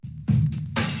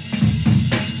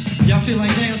feel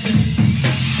like dancing.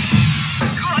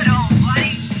 Good old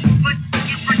buddy. But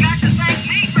you forgot to thank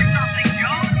me for something,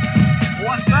 Joe.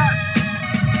 What's that?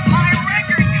 My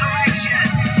record collection.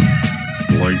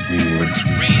 Lightning Licks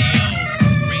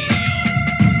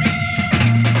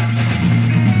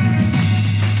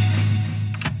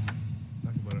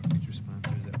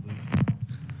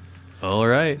All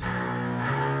right.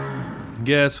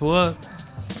 Guess what?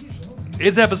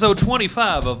 It's episode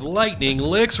 25 of Lightning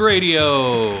Licks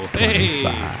Radio. Hey.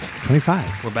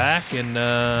 25. We're back, and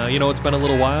it's been a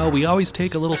little while. We always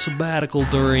take a little sabbatical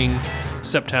during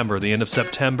September, the end of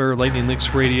September, Lightning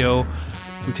Licks Radio.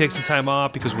 We take some time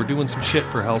off because we're doing some shit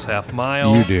for Hell's Half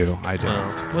Mile. You do. I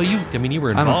don't. You were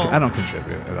involved. I don't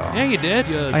contribute at all. Yeah, you did.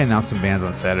 I announced some bands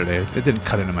on Saturday. It didn't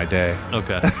cut into my day.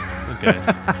 Okay.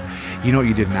 You know what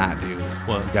you did not do?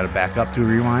 What? You got to back up, do a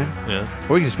rewind. Yeah.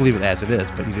 Or you can just leave it as it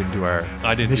is, but you didn't do our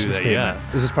I didn't mission do that statement.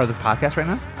 yet. Is this part of the podcast right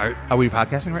now? Are we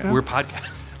podcasting right now? We're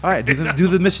podcasting. All right, do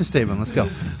the mission statement. Let's go.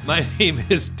 My name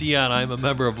is Dion. I'm a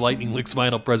member of Lightning Licks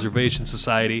Vinyl Preservation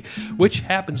Society, which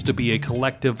happens to be a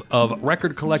collective of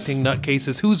record-collecting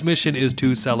nutcases whose mission is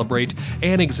to celebrate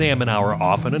and examine our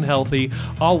often unhealthy,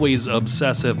 always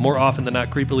obsessive, more often than not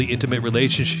creepily intimate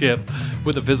relationship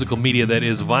with the physical media that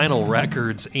is vinyl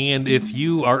records. And if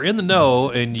you are in the know,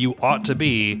 and you ought to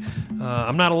be,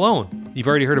 I'm not alone. You've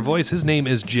already heard a voice. His name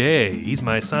is Jay. He's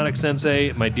my Sonic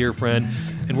sensei, my dear friend,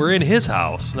 and we're in his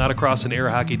house, not across an air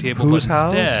hockey table, Whose but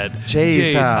house? instead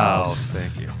Jay's house.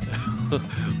 Thank you.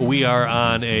 We are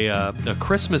on a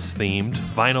Christmas-themed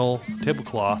vinyl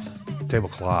tablecloth.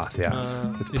 Tablecloth, yes.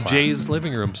 It's In plastic. Jay's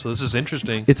living room, so this is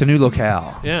interesting. It's a new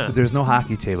locale. Yeah. There's no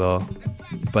hockey table,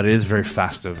 but it is very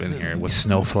festive in here with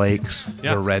snowflakes,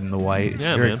 Yeah. the red and the white. It's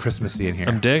Yeah, very man. Christmassy in here.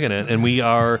 I'm digging it. And we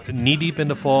are knee-deep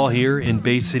into fall here in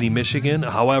Bay City, Michigan.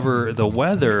 However, the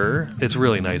weather, it's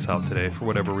really nice out today for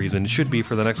whatever reason. It should be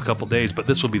for the next couple days, but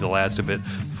this will be the last of it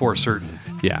for certain.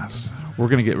 Yes. We're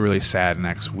going to get really sad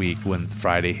next week when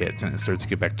Friday hits and it starts to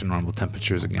get back to normal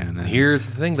temperatures again. And Here's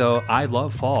the thing, though. I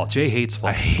love fall. Jay hates fall.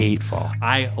 I hate fall.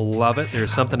 I love it.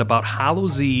 There's something about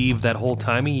Hallows Eve, that whole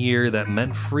time of year, that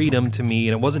meant freedom to me.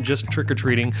 And it wasn't just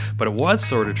trick-or-treating, but it was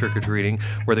sort of trick-or-treating,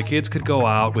 where the kids could go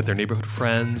out with their neighborhood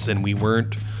friends and we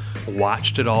weren't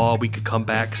watched it all. We could come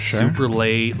back super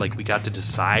late. Like, we got to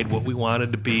decide what we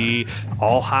wanted to be,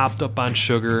 all hopped up on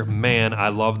sugar. Man, I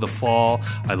love the fall.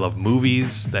 I love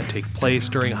movies that take place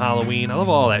during Halloween. I love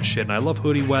all that shit, and I love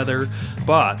hoodie weather.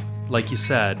 But, like you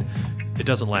said, it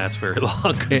doesn't last very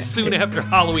long, because soon after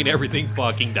Halloween, everything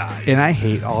fucking dies. And I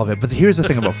hate all of it. But here's the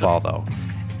thing about fall, though.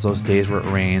 Those days where it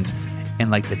rains and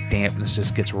like the dampness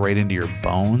just gets right into your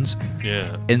bones.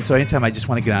 Yeah. And so anytime I just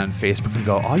want to get on Facebook and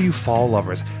go, all you fall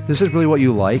lovers, this is really what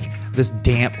you like? This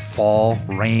damp fall,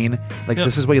 rain, like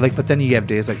this is what you like. But then you have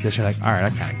days like this, you're like, all right, I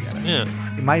kind of get it. Yeah.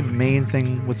 My main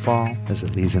thing with fall is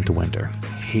it leads into winter. I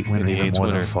hate winter he even hates more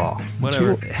winter. than fall.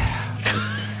 Whatever.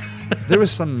 There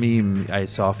was some meme I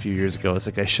saw a few years ago. It's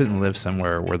like I shouldn't live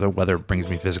somewhere where the weather brings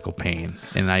me physical pain,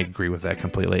 and I agree with that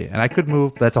completely. And I could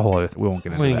move. That's a whole other. We won't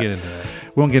get into that.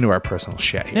 We won't get into our personal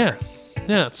shit here.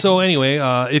 Yeah. So anyway,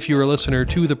 if you're a listener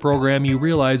to the program, you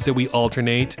realize that we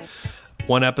alternate.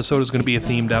 One episode is going to be a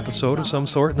themed episode of some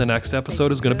sort, and the next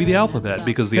episode is going to be the alphabet,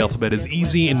 because the alphabet is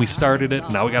easy, and we started it,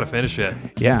 now we got to finish it.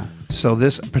 Yeah. So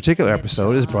this particular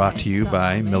episode is brought to you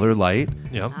by Miller Lite,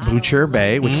 Yep. Blue Chair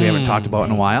Bay, which we haven't talked about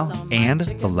in a while, and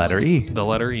the letter E. The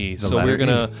letter E. So letter we're going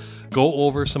to E. go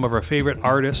over some of our favorite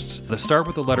artists. Let's start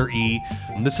with the letter E.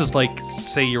 And this is like,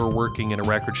 say you're working in a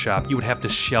record shop, you would have to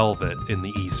shelve it in the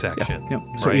E section. Yep.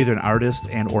 So right? either an artist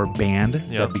and or band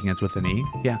Yep. that begins with an E.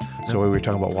 Yeah. So we were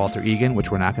talking about Walter Egan,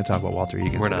 which we're not going to talk about Walter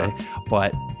Egan We're today, not.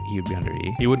 but he would be under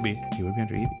E. He would be. He would be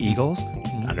under E. Eagles,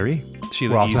 under E.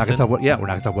 Sheila We're also not going to Easton. talk about, we're not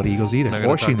going to talk about Eagles either. Not Or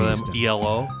going to talk Sheena about Easton. them.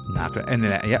 ELO. Not gonna, and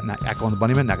then, not Echo and the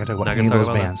Bunnymen. Not going to talk about Not any going of to talk those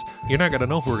about bands. them. You're not going to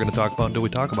know who we're going to talk about until we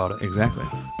talk about it. Exactly.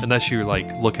 Unless you like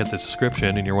look at the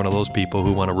description and you're one of those people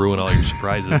who want to ruin all your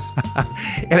surprises.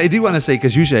 And I do want to say,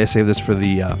 because usually I save this for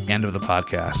the end of the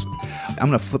podcast, I'm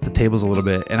going to flip the tables a little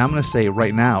bit, and I'm going to say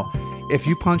right now, if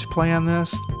you punch play on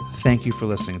this, thank you for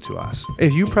listening to us.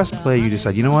 If you press play, you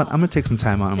decide, you know what, I'm going to take some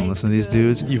time out, I'm going to listen to these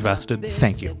dudes. You vested.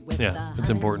 Thank you. Yeah, it's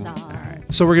important. All right.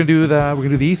 So we're going to do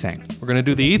the E thing. We're going to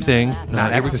do the E thing.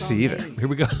 Not here we- ecstasy either. Here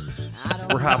we go.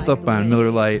 We're hopped up on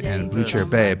Miller Lite and Blue Chair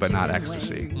Bay, but not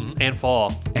ecstasy. And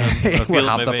fall. I feel We're it in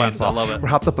hopped my up on veins. I fall. love it. We're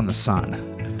hopped up on the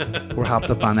sun. We're hopped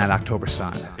up on that October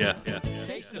sun. Yeah.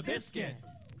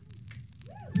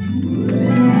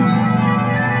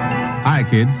 Hi,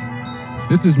 kids.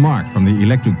 This is Mark from the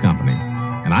Electric Company,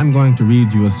 and I'm going to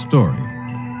read you a story.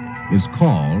 It's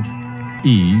called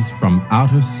E's from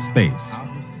Outer Space.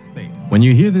 When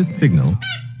you hear this signal,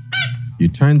 You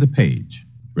turn the page.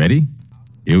 Ready?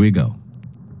 Here we go.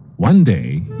 One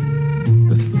day,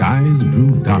 the skies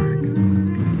grew dark.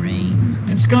 Rain.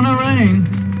 It's gonna rain.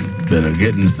 Better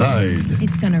get inside.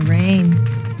 It's gonna rain.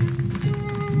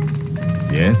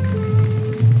 Yes,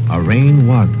 a rain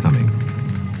was coming.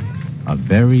 A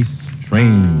very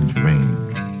strange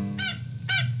rain.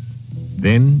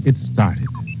 Then it started.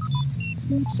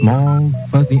 Small,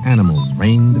 fuzzy animals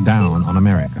rained down on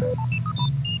America.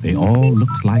 They all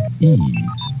looked like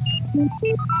eaves.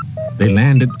 They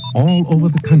landed all over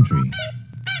the country.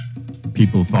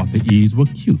 People thought the eaves were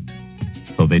cute,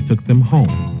 so they took them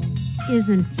home.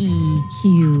 Isn't E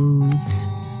cute?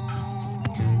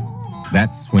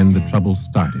 That's when the trouble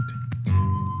started.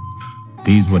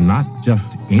 These were not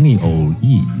just any old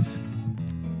E's.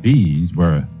 These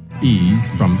were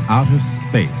E's from outer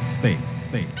space.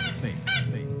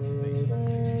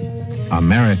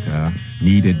 America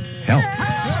needed help.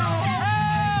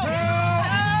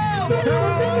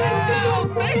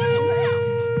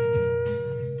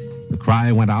 The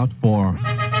cry went out for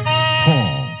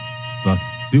Paul, the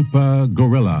super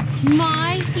gorilla.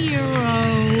 My hero.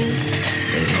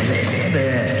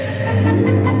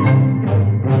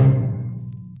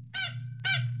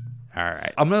 All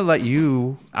right. I'm going to let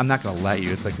you. I'm not going to let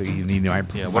you. It's like you need my,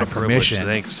 Yeah, my what a privilege. permission.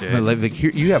 Thanks, Jay. I'm gonna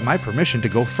you have my permission to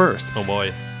go first. Oh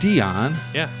boy. Dion.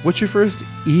 Yeah. What's your first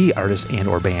E artist and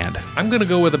or band? I'm going to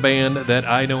go with a band that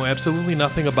I know absolutely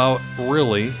nothing about,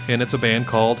 really, and it's a band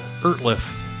called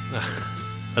Ertlif.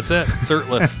 That's it. It's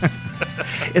Ertlif.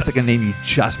 It's like a name you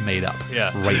just made up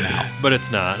right now. But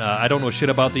it's not. I don't know shit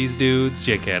about these dudes.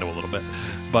 Jake can a little bit.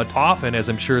 But often, as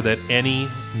I'm sure that any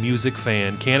music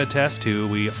fan can attest to,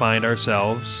 we find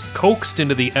ourselves coaxed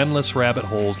into the endless rabbit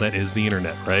holes that is the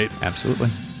internet, right? Absolutely.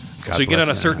 God So you get bless on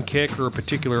a you. certain kick or a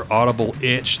particular audible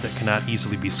itch that cannot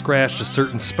easily be scratched, a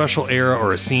certain special era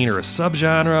or a scene or a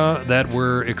subgenre that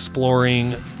we're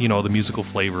exploring, you know, the musical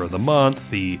flavor of the month,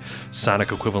 the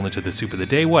sonic equivalent to the soup of the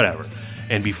day, whatever.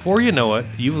 And before you know it,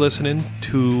 you've listened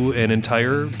to an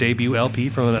entire debut LP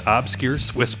from an obscure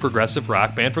Swiss progressive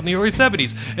rock band from the early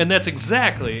 70s. And that's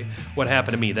exactly what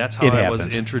happened to me. That's how I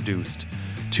was introduced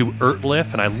to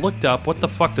Ertlif. And I looked up, what the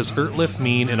fuck does Ertlif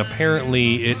mean? And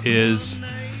apparently it is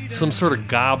some sort of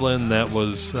goblin that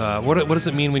was... what does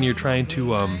it mean when you're trying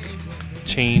to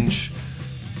change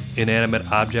inanimate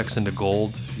objects into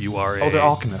gold? You are a... Oh, they're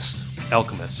alchemists.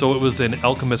 Alchemist. So it was an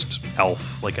alchemist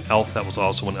elf, like an elf that was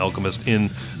also an alchemist in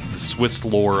the Swiss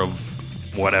lore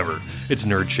of whatever. It's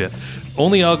nerd shit.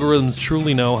 Only algorithms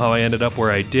truly know how I ended up where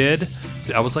I did.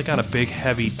 I was like on a big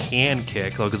heavy Can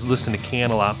kick. I was listening to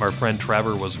Can a lot. My friend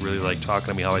Trevor was really like talking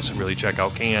to me how I should really check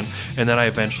out Can. And then I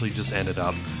eventually just ended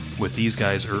up with these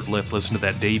guys, Ertlif, listened to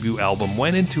that debut album,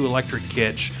 went into Electric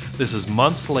Kitsch. This is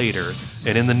months later,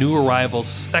 and in the new arrivals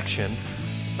section,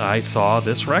 I saw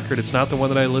this record. It's not the one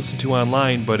that I listened to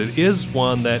online, but it is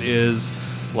one that is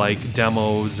like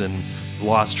demos and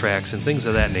lost tracks and things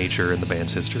of that nature in the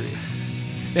band's history.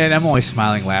 And I'm always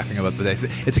smiling, laughing about this.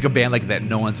 It's like a band like that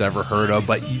no one's ever heard of,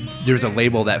 but there's a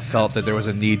label that felt that there was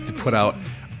a need to put out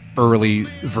early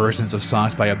versions of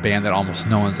songs by a band that almost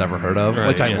no one's ever heard of, Right,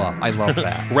 which I yeah. love. I love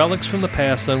that. Relics from the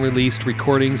Past, unreleased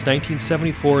recordings,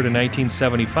 1974 to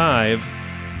 1975.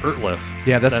 Ertlif.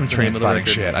 Yeah, that's some the name of the Trainspotting record.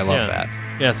 shit. I love Yeah. that.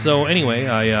 Yeah, so anyway,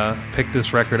 I picked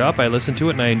this record up. I listened to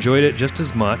it, and I enjoyed it just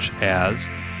as much as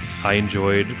I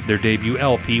enjoyed their debut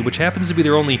LP, which happens to be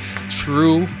their only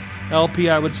true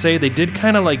LP, I would say. They did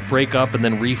kind of like break up and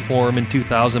then reform in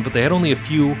 2000, but they had only a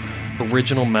few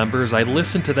original members. I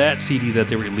listened to that CD that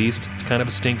they released. It's kind of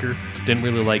a stinker. Didn't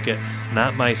really like it.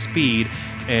 Not my speed.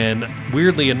 And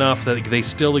weirdly enough, that they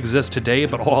still exist today,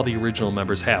 but all the original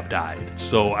members have died.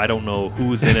 So I don't know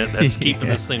who's in it that's keeping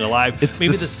this thing alive. It's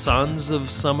Maybe the the sons of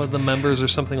some of the members or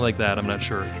something like that. I'm not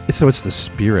sure. So it's the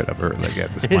spirit of Ertlif at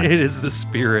this point. It is the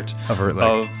spirit Of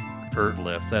Ertlif.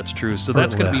 Ertlif, that's true. So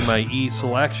that's going to be my E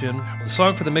selection. The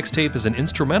song for the mixtape is an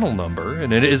instrumental number,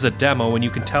 and it is a demo, and you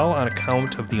can tell on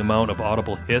account of the amount of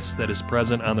audible hiss that is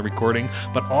present on the recording,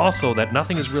 but also that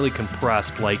nothing is really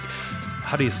compressed. Like,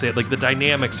 how do you say it? Like, the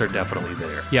dynamics are definitely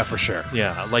there. Yeah, for sure.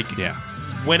 Yeah, like, Yeah.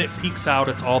 when it peaks out,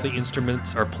 it's all the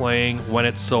instruments are playing. When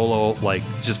it's solo, like,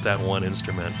 just that one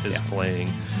instrument is playing.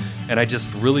 And I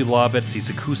just really love it. It's these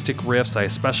acoustic riffs. I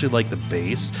especially like the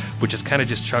bass, which is kind of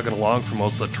just chugging along for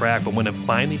most of the track. But when it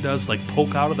finally does, like,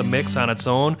 poke out of the mix on its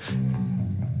own,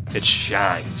 it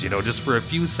shines, you know, just for a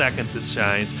few seconds it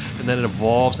shines, and then it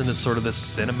evolves into sort of this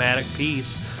cinematic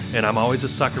piece, and I'm always a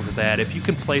sucker for that. If you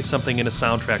can play something in a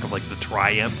soundtrack of like the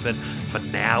triumphant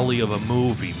finale of a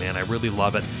movie, man, I really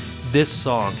love it. This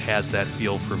song has that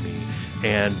feel for me,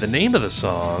 and the name of the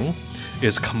song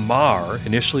is Kamar.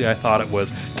 Initially, I thought it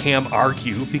was Cam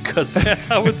Argue because that's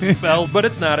how it's spelled, but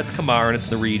it's not. It's Kamar, and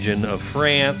it's in the region of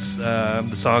France.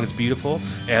 The song is beautiful,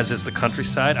 as is the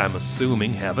countryside. I'm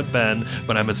assuming, haven't been,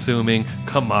 but I'm assuming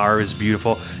Kamar is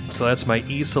beautiful. So that's my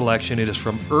E selection. It is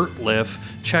from Ertlif.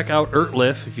 Check out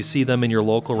Ertlif if you see them in your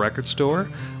local record store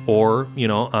or,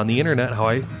 on the internet, how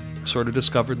I sort of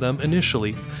discovered them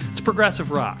initially. It's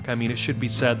progressive rock. I mean, it should be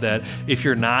said that if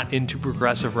you're not into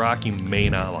progressive rock, you may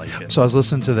not like it. So I was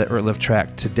listening to the Ertlif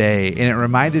track today, and it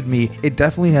reminded me, it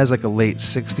definitely has like a late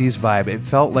 60s vibe. It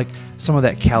felt like some of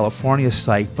that California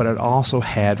psych, but it also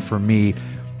had, for me,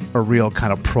 a real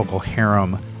kind of Procol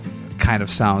Harum kind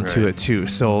of sound to it too.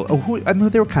 So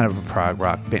they were kind of a prog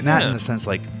rock band, not in the sense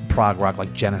like prog rock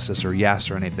like Genesis or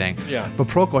Yes or anything. Yeah. But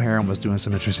Procol Harum was doing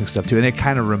some interesting stuff too, and it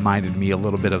kind of reminded me a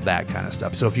little bit of that kind of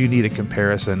stuff. So if you need a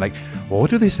comparison, like, well, what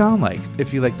do they sound like?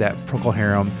 If you like that Procol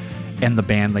Harum and the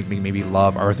band, like maybe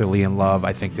Love, Arthur Lee and Love,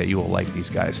 I think that you will like these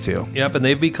guys too. Yep, and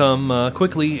they've become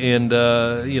quickly and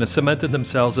cemented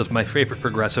themselves as my favorite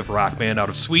progressive rock band out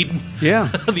of Sweden.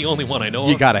 Yeah. The only one I know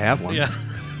You of. got to have one. Yeah.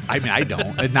 I mean, I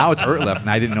don't. And now it's Ertlif, and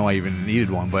I didn't know I even needed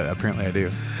one, but apparently I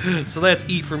do. So that's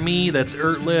E for me. That's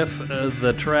Ertlif.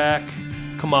 The track,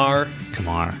 Kamar.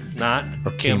 Kamar. Not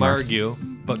Or Cam Kamar. Argue,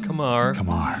 but Kamar.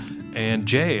 Kamar. And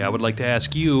Jay, I would like to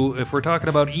ask you, if we're talking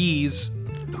about E's,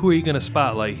 who are you going to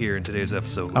spotlight here in today's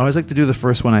episode? I always like to do the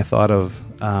first one I thought of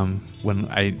when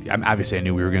obviously I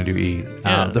knew we were going to do E.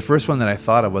 Yeah. The first one that I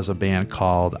thought of was a band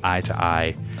called Eye to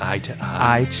Eye. Eye to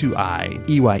Eye. Eye to Eye.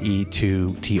 EYE to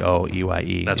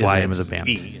TOEYE. That's is why the name it's of the band.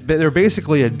 E. But they're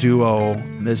basically a duo.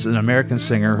 There's an American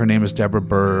singer. Her name is Deborah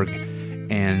Berg,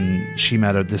 and she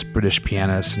met this British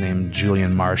pianist named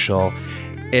Julian Marshall.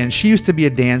 And she used to be a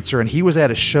dancer, and he was at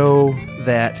a show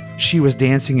that she was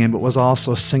dancing in, but was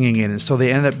also singing in. And so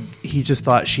they ended up, he just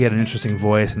thought she had an interesting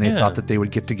voice, and they thought that they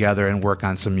would get together and work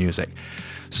on some music.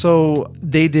 So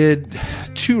they did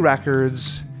 2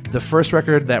 records. The first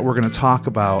record that we're going to talk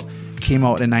about came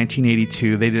out in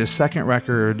 1982. They did a second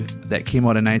record that came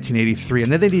out in 1983,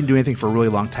 and then they didn't do anything for a really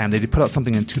long time. They did put out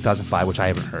something in 2005, which I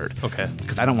haven't heard. Okay.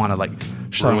 Because I don't want to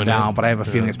shut them Ruin down, it. but I have a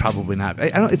feeling it's probably not. I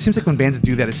don't. It seems like when bands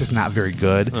do that, it's just not very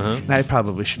good, and I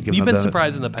probably should give You've them been the.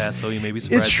 surprised in the past, so you may be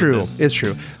surprised. It's true. with this. It's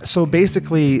true. So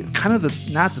basically, kind of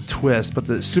not the twist, but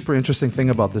the super interesting thing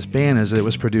about this band is that it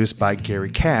was produced by Gary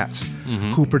Katz,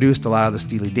 who produced a lot of the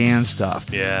Steely Dan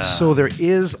stuff. Yeah. So there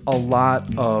is a lot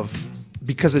of,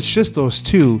 because it's just those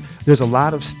 2, there's a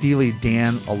lot of Steely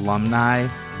Dan alumni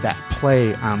that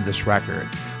play on this record.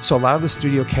 So a lot of the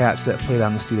studio cats that played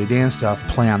on the Steely Dan stuff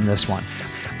play on this one.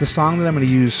 The song that I'm going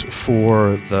to use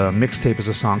for the mixtape is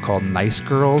a song called Nice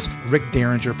Girls. Rick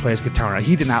Derringer plays guitar. Now,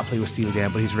 he did not play with Steely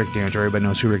Dan, but he's Rick Derringer. Everybody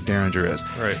knows who Rick Derringer is.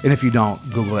 Right. And if you don't,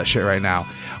 Google that shit right now.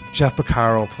 Jeff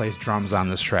Porcaro plays drums on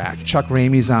this track. Chuck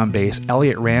Ramey's on bass.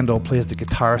 Elliot Randall plays the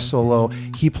guitar solo.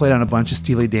 He played on a bunch of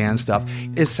Steely Dan stuff.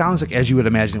 It sounds like, as you would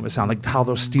imagine it would sound, like how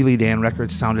those Steely Dan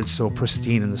records sounded so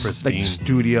pristine in the Pristine.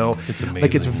 studio. It's amazing.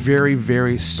 Like, it's very,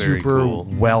 very super cool.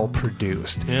 well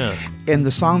produced. Yeah. And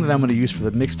the song that I'm going to use for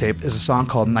the mixtape is a song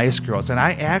called Nice Girls. And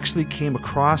I actually came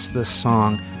across this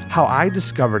song, how I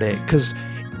discovered it, because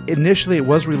initially it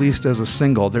was released as a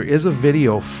single. There is a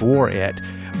video for it,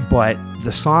 but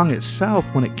the song itself,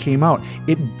 when it came out,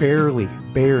 it barely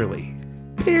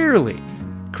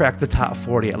cracked the top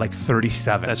 40 at like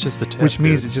 37. That's just the tip, Which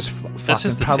means dude. it just That's fucking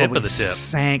just the tip probably of the tip.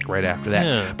 sank right after that.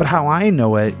 Yeah. But how I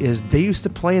know it is they used to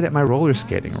play it at my roller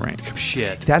skating rink.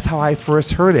 Shit. That's how I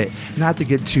first heard it. Not to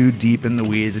get too deep in the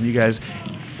weeds, and you guys,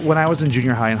 when I was in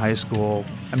junior high and high school,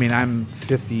 I mean, I'm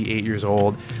 58 years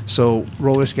old, so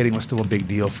roller skating was still a big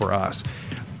deal for us.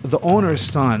 The owner's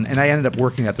son, and I ended up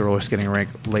working at the roller skating rink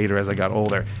later as I got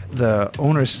older, the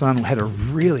owner's son had a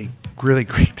really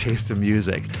great taste in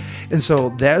music. And so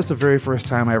that was the very first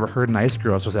time I ever heard Nice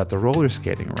Girls was at the roller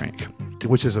skating rink,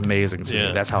 which is amazing to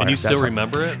me. That's how and you that's still how-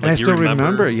 remember it? And I still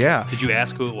remember it, yeah. Did you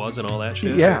ask who it was and all that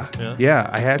shit? Yeah,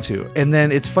 I had to. And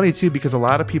then it's funny too because a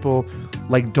lot of people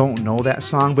don't know that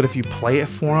song, but if you play it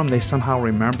for them, they somehow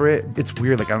remember it. It's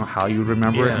weird. I don't know how you would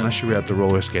remember it Yeah. unless you were at the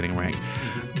roller skating rink.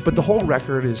 But the whole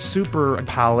record is super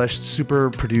polished, super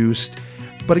produced.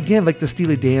 But again, like the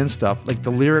Steely Dan stuff,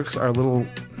 the lyrics are a little.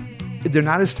 They're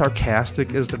not as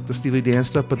sarcastic as the Steely Dan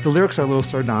stuff, but the lyrics are a little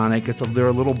sardonic. They're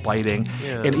a little biting.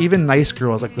 Yeah. And even Nice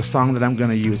Girls, the song that I'm going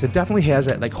to use, it definitely has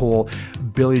that whole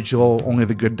Billy Joel, Only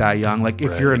the Good Die Young.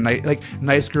 If you're a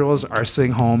nice girls are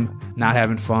sitting home, not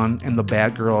having fun, and the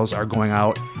bad girls are going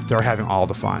out they're having all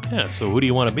the fun. Yeah, so who do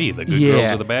you want to be? The good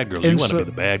girls or the bad girls? And You want to so be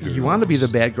the bad girls. You want to be the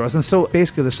bad girls. And so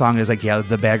basically the song is like, yeah,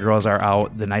 the bad girls are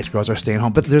out, the nice girls are staying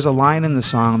home. But there's a line in the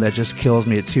song that just kills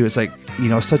me too. It's like,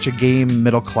 such a game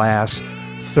middle class,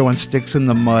 throwing sticks in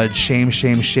the mud, shame,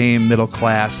 shame, shame, middle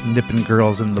class, nipping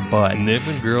girls in the bud.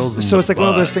 Nipping girls in So the it's like one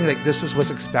of those butt. things, like this is what's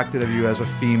expected of you as a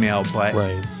female, but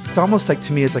Right. it's almost like,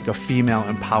 to me, it's like a female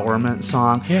empowerment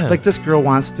song. Yeah. Like this girl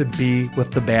wants to be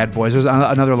with the bad boys. There's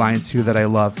another line too that I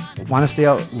love. Want to stay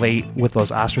out late with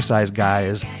those ostracized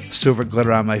guys, silver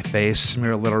glitter on my face,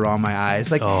 smear glitter on my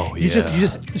eyes. Like Oh,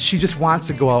 she just wants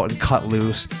to go out and cut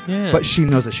loose, Yeah. but she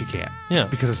knows that she can't. Yeah.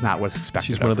 Because it's not what's expected.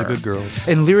 She's one of the her. good girls.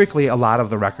 And lyrically, a lot of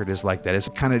the record is like that. It's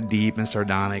kind of deep and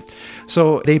sardonic.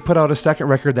 So they put out a second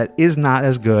record that is not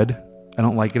as good. I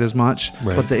don't like it as much.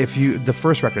 Right. But the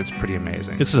first record's pretty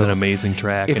amazing. This is an amazing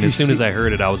track, if and you as soon as see- I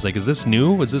heard it, I was like, "Is this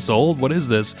new? Is this old? What is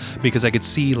this?" Because I could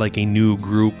see like a new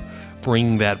group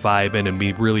bring that vibe in and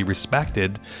be really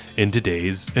respected in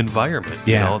today's environment.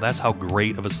 Yeah. That's how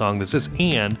great of a song this is,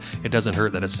 and it doesn't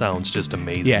hurt that it sounds just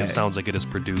amazing. Yeah. It sounds like it is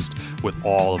produced with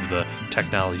all of the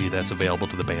technology that's available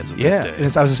to the bands of this Yeah, day. and I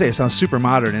was gonna say it sounds super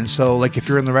modern. And so, like, if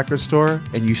you're in the record store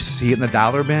and you see it in the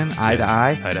dollar bin, eye to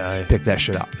eye, Pick pick that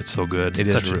shit up. It's so good. It It's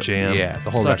is such a re- jam. yeah, the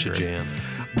whole such record. a jam.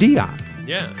 Dion,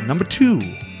 Yeah. number 2,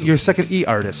 your second E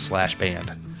artist /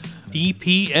 band.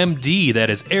 EPMD. That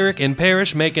is Eric and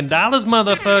Parrish making dollars,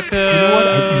 motherfucker.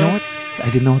 You know what? I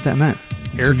didn't know what that meant.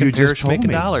 Eric You and just Parrish told making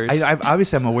me. dollars.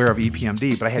 Obviously, I'm aware of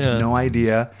EPMD, but I had Yeah. no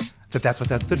idea that that's what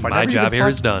that stood for. I My never even job here thought-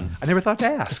 is done. I never thought to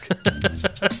ask.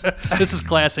 This is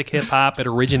classic hip hop. It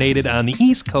originated on the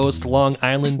East Coast, Long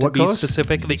Island to What be coast?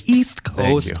 specific. The East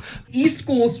Coast. you. East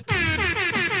Coast.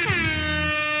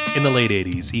 In the late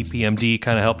 80s, EPMD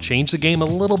kind of helped change the game a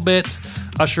little bit,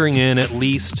 ushering in, at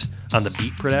least on the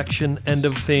beat production end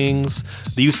of things,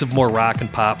 the use of more rock and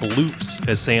pop loops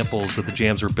as samples that the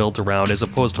jams were built around, as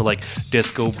opposed to like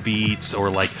disco beats or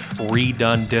like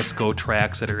redone disco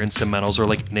tracks that are instrumentals or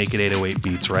like naked 808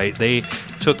 beats, right? They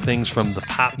took things from the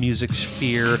pop music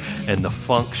sphere and the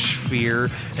funk sphere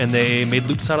and they made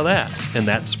loops out of that. And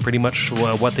that's pretty much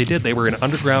what they did. They were an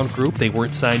underground group. They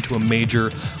weren't signed to a major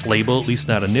label, at least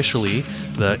not initially.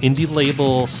 The indie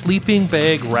label Sleeping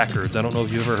Bag Records. I don't know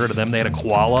if you've ever heard of them. They had a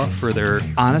koala for their...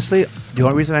 Honestly, the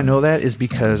only reason I know that is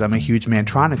because I'm a huge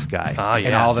Mantronics guy. Ah,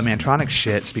 And all the yes. Mantronics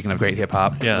shit, speaking of great hip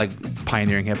hop, Yeah. like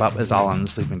pioneering hip hop, is all on the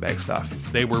Sleeping Bag stuff.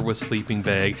 They were with Sleeping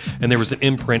Bag, and there was an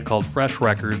imprint called Fresh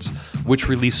Records, which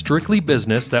released Strictly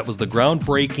Business. That was the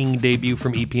groundbreaking debut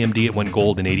from EPMD. It went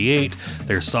gold in '88.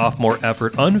 Their sophomore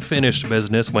effort, Unfinished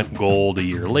Business, went gold a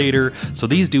year later. So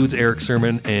these dudes, Eric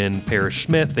Sermon and Parrish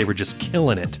Smith, they were just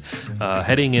killing it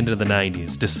heading into the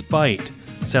 '90s, despite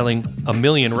selling 1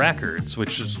 million records,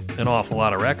 which is an awful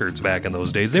lot of records back in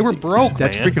those days. They were broke,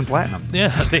 That's man. freaking platinum. Yeah,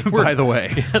 they were. By the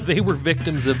way. Yeah, they were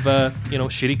victims of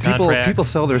shitty contracts. People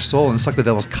sell their soul and suck the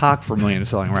devil's cock for million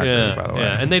selling records, by the way.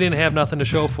 Yeah, and they didn't have nothing to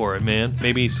show for it, man.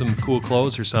 Maybe some cool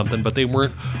clothes or something, but they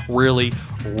weren't really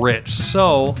rich.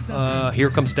 So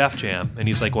here comes Def Jam, and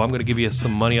he's like, well, I'm going to give you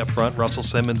some money up front. Russell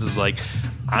Simmons is like,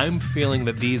 I'm feeling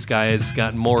that these guys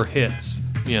got more hits,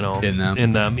 In them.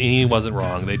 And he wasn't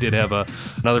wrong. They did have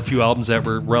another few albums that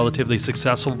were relatively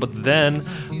successful, but then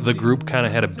the group kind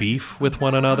of had a beef with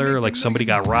one another. Like somebody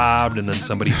got robbed, and then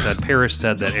somebody said, Parrish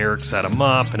said that Eric set him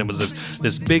up, and it was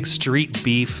this big street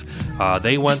beef.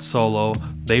 They went solo.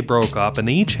 They broke up, and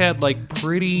they each had like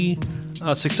pretty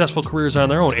successful careers on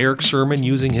their own. Eric Sermon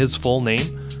using his full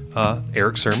name,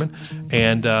 Eric Sermon,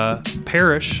 and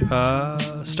Parrish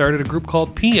started a group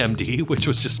called PMD, which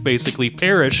was just basically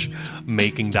Parrish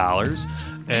making dollars,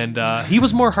 and he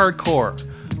was more hardcore.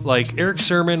 Like Eric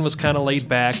Sermon was kind of laid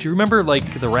back. Do you remember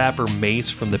like the rapper Mace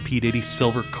from the P. Diddy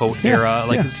Silver Coat era?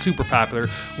 Like it's super popular,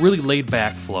 really laid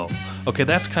back flow. Okay,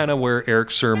 that's kind of where Eric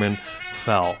Sermon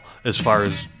fell as far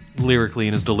as lyrically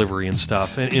and his delivery and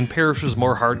stuff. And Parrish was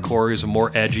more hardcore. He was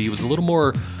more edgy. He was a little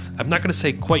more, I'm not going to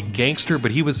say quite gangster,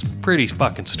 but he was pretty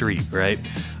fucking street, right?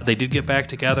 They did get back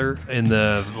together in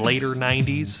the later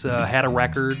 90s, had a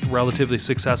record, relatively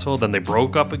successful. Then they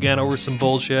broke up again over some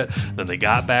bullshit. Then they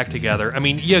got back together. I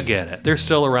mean, you get it. They're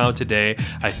still around today.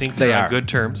 I think they're on good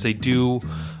terms.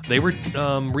 They were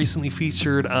recently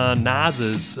featured on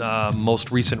Nas's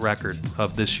most recent record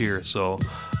of this year. So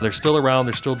they're still around.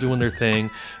 They're still doing their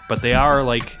thing. But they are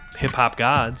like hip-hop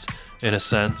gods. in a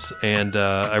sense. And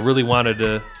I really wanted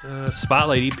to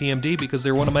spotlight EPMD because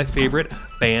they're one of my favorite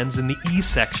bands in the E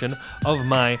section of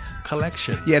my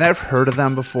collection. Yeah, and I've heard of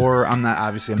them before. I'm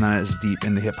not as deep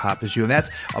into hip hop as you, and that's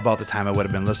about the time I would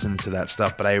have been listening to that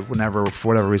stuff. But I never, for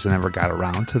whatever reason, never got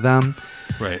around to them.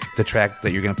 Right. The track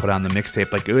that you're gonna put on the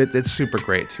mixtape, like it's super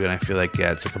great too, and I feel like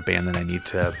it's like a band that I need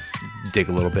to dig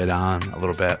a little bit on a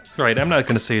little bit. Right. I'm not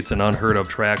going to say it's an unheard of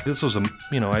track. This was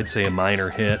I'd say a minor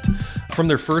hit from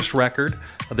their first record,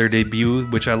 their debut,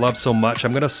 which I love so much.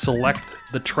 I'm going to select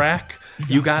the track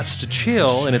You Gots to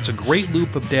Chill, and it's a great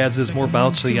loop of Daz's more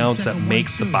bouncy sounds that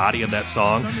makes the body of that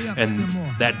song. And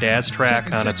that Daz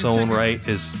track on its own right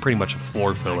is pretty much a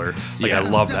floor filler. Like, I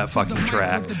love that fucking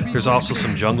track. There's also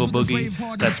some Jungle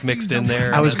Boogie that's mixed in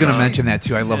there. I was going to mention that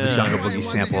too. I love the Jungle Boogie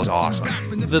sample. It's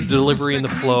awesome. The delivery and the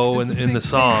flow and in the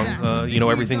song,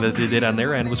 everything that they did on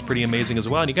their end was pretty amazing as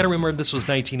well. And you got to remember, this was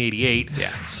 1988.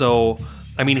 Yeah. So,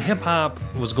 I mean, hip-hop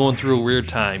was going through a weird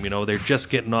time. They're just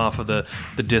getting off of the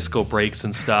disco breaks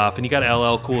and stuff. And you got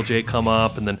LL Cool J come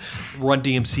up, and then Run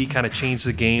DMC kind of changed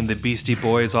the game, the Beastie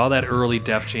Boys, all that early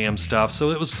Def Jam stuff.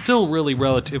 So it was still really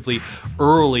relatively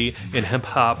early in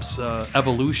hip-hop's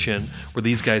evolution, where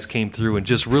these guys came through and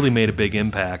just really made a big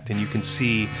impact. And you can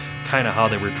see kind of how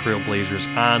they were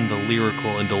trailblazers on the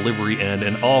lyrical and delivery end,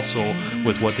 and also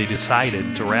with what they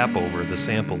decided to rap over, the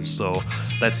samples. So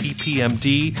that's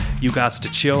EPMD, You Gots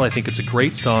to Chill. I think it's a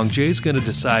great song. Jay's going to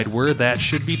decide where that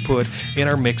should be put in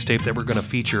our mixtape that we're going to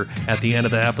feature at the end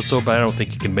of the episode, but I don't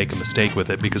think you can make a mistake with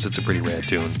it because it's a pretty rad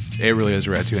tune. It really is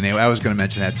a rad tune. I was going to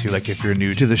mention that too. Like, if you're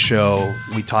new to the show,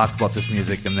 we talk about this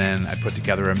music, and then I put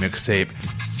together a mixtape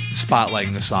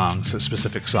spotlighting the songs, a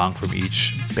specific song from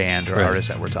each band or artist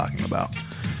that we're talking about.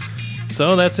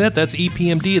 So that's it. That's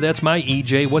EPMD. That's my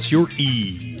EJ. What's your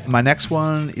E? My next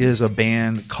one is a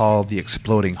band called The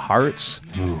Exploding Hearts.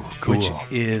 Ooh, cool. Which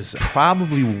is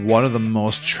probably one of the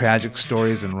most tragic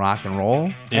stories in rock and roll,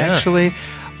 Yeah. actually.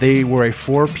 They were a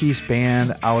 4-piece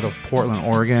band out of Portland,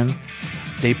 Oregon.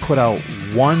 They put out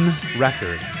one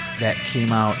record that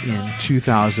came out in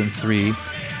 2003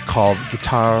 called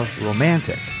Guitar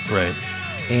Romantic. Right.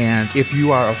 And if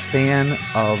you are a fan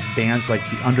of bands like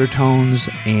the Undertones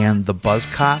and the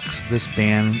Buzzcocks, this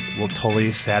band will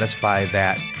totally satisfy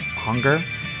that hunger.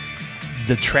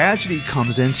 The tragedy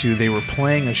comes into, they were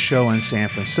playing a show in San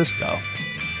Francisco,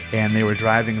 and they were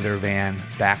driving their van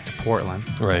back to Portland.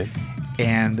 Right.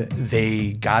 And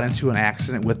they got into an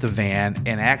accident with the van,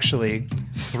 and actually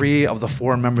 3 of the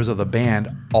 4 members of the band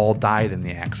all died in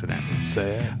the accident.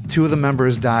 Sad. 2 of the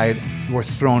members died, were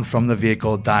thrown from the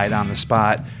vehicle, died on the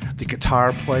spot. The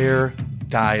guitar player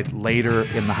died later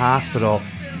in the hospital.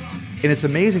 And it's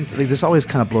amazing. This always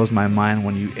kind of blows my mind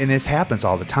and it happens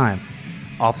all the time.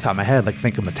 Off the top of my head, like,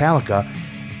 think of Metallica.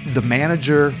 The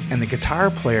manager and the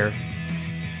guitar player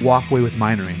walk away with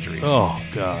minor injuries. Oh,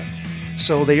 God.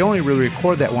 So they only really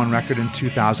recorded that one record in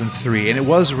 2003, and it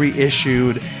was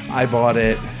reissued. I bought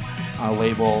it on a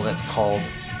label that's called,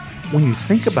 when you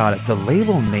think about it, the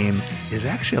label name is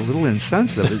actually a little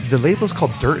insensitive. The label's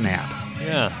called Dirt Nap.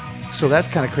 Yeah. So that's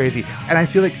kind of crazy. And I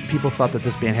feel like people thought that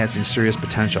this band had some serious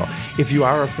potential. If you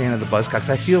are a fan of the Buzzcocks,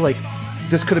 I feel like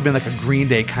this could have been like a Green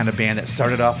Day kind of band that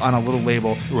started off on a little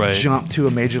label, Right. jumped to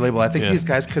a major label. I think these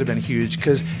guys could have been huge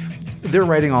because they're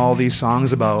writing all these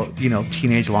songs about,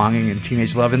 teenage longing and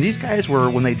teenage love. And these guys were,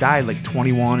 when they died, like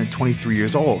 21 and 23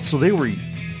 years old. So they were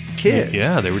kids.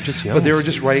 Yeah, they were just young. But they were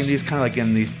just writing these kind of like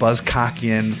in these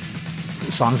Buzzcockian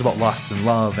songs about lust and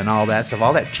love and all that stuff,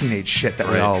 all that teenage shit that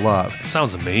we Right. all love.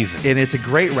 Sounds amazing. And it's a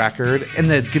great record. And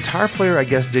the guitar player, I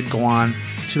guess, did go on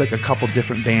to like a couple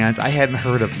different bands. I hadn't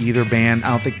heard of either band. I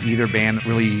don't think either band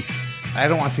really, I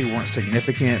don't want to say weren't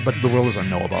significant, but the world doesn't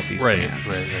know about these bands.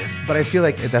 Right. But I feel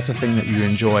like that's a thing that you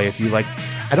enjoy if you like.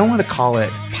 I don't want to call it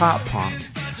pop punk,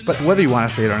 but whether you want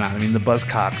to say it or not, I mean, the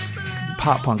Buzzcocks,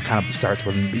 pop punk kind of starts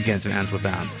with and begins and ends with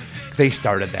them. They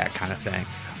started that kind of thing.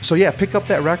 So yeah, pick up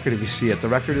that record if you see it. The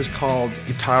record is called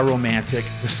Guitar Romantic.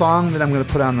 The song that I'm going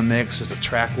to put on the mix is a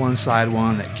track 1, side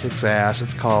 1 that kicks ass.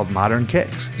 It's called Modern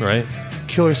Kicks. Right.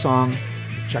 Killer song.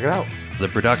 Check it out. The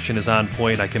production is on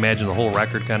point. I can imagine the whole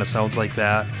record kind of sounds like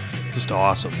that. Just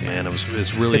awesome, man.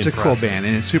 It's really It's a cool impressive. band,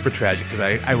 and it's super tragic because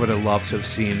I would have loved to have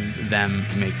seen them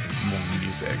make more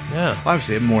music. Yeah.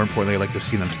 Obviously, more importantly, I'd like to have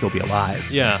seen them still be alive.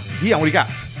 Yeah. Yeah, what do you got?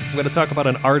 I'm going to talk about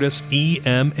an artist,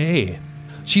 EMA.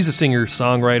 She's a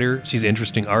singer-songwriter. She's an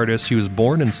interesting artist. She was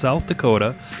born in South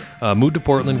Dakota, moved to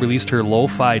Portland, released her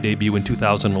lo-fi debut in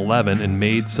 2011, and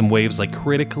made some waves like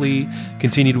critically,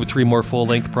 continued with 3 more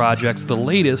full-length projects, the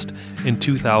latest in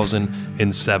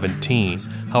 2017.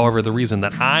 However, the reason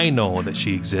that I know that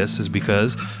she exists is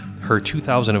because Her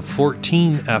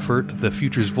 2014 effort, The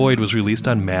Future's Void, was released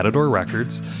on Matador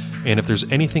Records. And if there's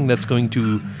anything that's going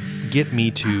to get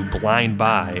me to blind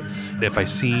buy, if I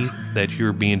see that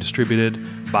you're being distributed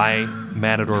by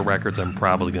Matador Records, I'm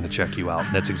probably going to check you out.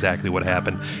 That's exactly what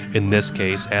happened. In this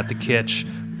case, at the Kitsch,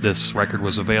 this record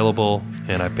was available,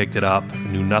 and I picked it up,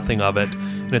 knew nothing of it.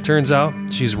 And it turns out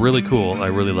she's really cool. I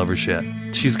really love her shit.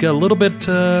 She's got a little bit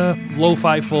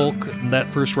lo-fi folk, that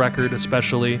first record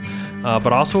especially,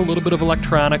 but also a little bit of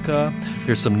electronica.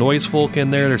 There's some noise folk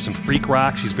in there. There's some freak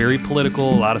rock. She's very political,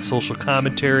 a lot of social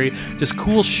commentary. Just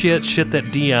cool shit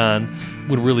that Dion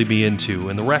would really be into.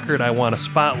 And the record I want to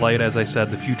spotlight, as I said,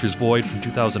 The Future's Void from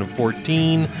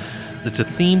 2014. It's a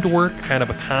themed work, kind of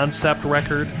a concept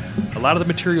record. A lot of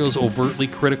the material is overtly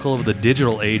critical of the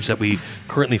digital age that we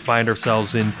currently find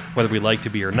ourselves in, whether we like to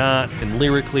be or not. And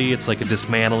lyrically, it's like a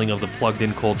dismantling of the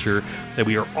plugged-in culture that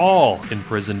we are all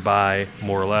imprisoned by,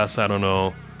 more or less. I don't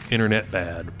know, internet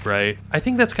bad, right? I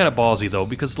think that's kind of ballsy, though,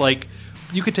 because, like,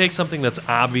 you could take something that's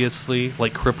obviously,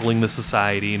 like, crippling the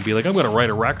society and be like, I'm going to write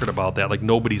a record about that. Like,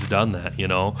 nobody's done that, you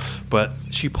know? But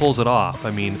she pulls it off.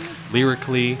 I mean,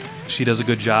 lyrically, she does a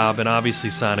good job, and obviously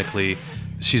sonically,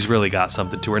 she's really got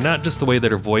something to her. Not just the way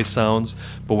that her voice sounds,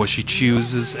 but what she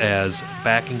chooses as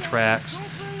backing tracks,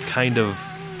 kind of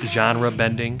genre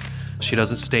bending. She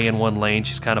doesn't stay in one lane.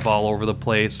 She's kind of all over the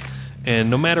place. And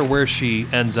no matter where she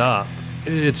ends up,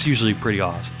 it's usually pretty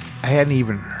awesome. I hadn't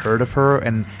even heard of her,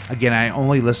 and again, I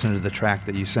only listened to the track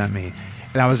that you sent me,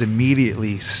 and I was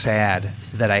immediately sad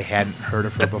that I hadn't heard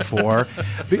of her before.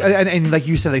 and like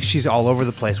you said, like, she's all over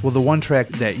the place. Well, the one track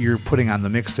that you're putting on the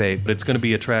mixtape, But it's going to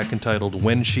be a track entitled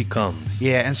When She Comes.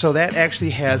 yeah, and so that actually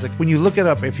has, like, when you look it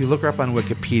up, if you look her up on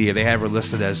Wikipedia, they have her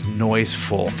listed as noise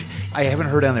folk. I haven't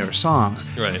heard any of their songs,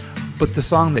 Right. but the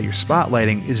song that you're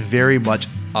spotlighting is very much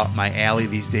up my alley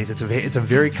these days. It's a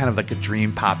very kind of like a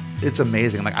dream pop. It's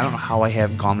amazing. Like, I don't know how I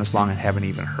haven't gone this long and haven't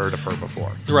even heard of her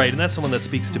before. Right, and that's the one that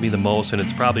speaks to me the most, and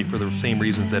it's probably for the same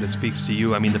reasons that it speaks to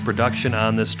you. I mean, the production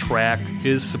on this track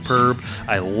is superb.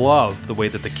 I love the way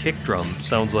that the kick drum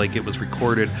sounds like it was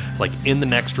recorded, like, in the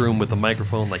next room with a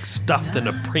microphone, like, stuffed in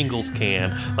a Pringles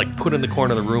can, like, put in the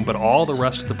corner of the room, but all the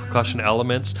rest of the percussion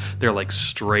elements, they're, like,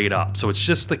 straight up. So it's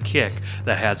just the kick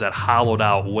that has that hollowed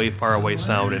out, way far away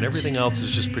sound, and everything else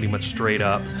is just pretty much straight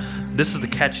up. This is the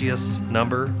catchiest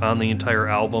number on the entire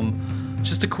album. It's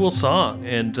just a cool song.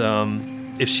 And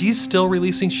if she's still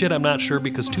releasing shit, I'm not sure,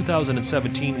 because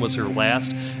 2017 was her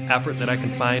last effort that I can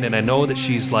find. And I know that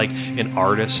she's like an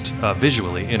artist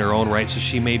visually in her own right, so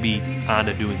she may be on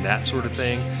to doing that sort of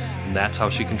thing. And that's how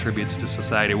she contributes to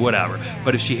society or whatever.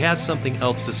 But if she has something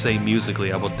else to say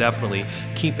musically, I will definitely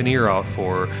keep an ear out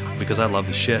for her, because I love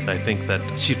the shit. And I think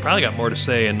that she's probably got more to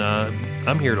say, and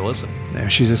I'm here to listen. Man,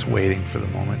 she's just waiting for the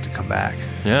moment to come back.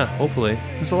 Yeah, hopefully.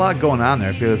 There's a lot going on there.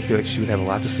 I feel like she would have a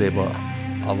lot to say about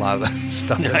a lot of the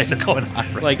stuff that's I know. going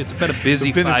on. Right Like, it's been a busy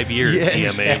It's been 5 years, yeah,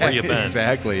 EMA. Where you been?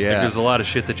 Exactly, Like, yeah. there's a lot of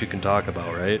shit that you can talk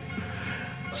about, right?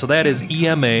 So that is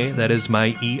EMA. That is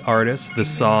my E-artist. The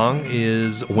song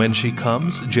is When She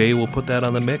Comes. Jay will put that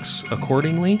on the mix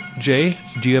accordingly. Jay,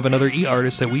 do you have another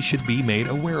E-artist that we should be made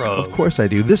aware of? Of course I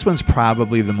do. This one's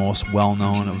probably the most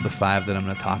well-known of the five that I'm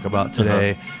going to talk about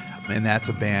today. And that's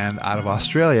a band out of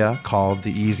Australia called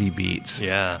the Easy Beats.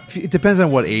 Yeah. It depends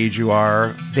on what age you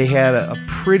are. They had a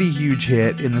pretty huge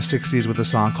hit in the 60s with a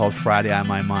song called Friday on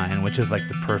My Mind, which is like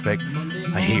the perfect,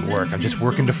 I hate work. I'm just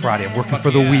working to Friday. I'm working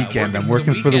for the weekend. I'm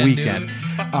working for the weekend.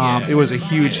 It was a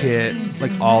huge hit,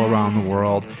 like, all around the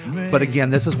world. But again,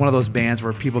 this is one of those bands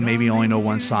where people maybe only know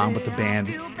one song, but the band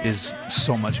is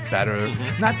so much better.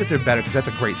 Not that they're better, because that's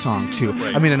a great song too.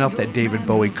 I mean, enough that David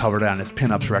Bowie covered it on his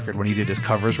Pinups record when he did his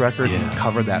covers record. He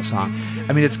covered that song.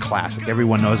 I mean, it's classic.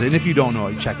 Everyone knows it. And if you don't know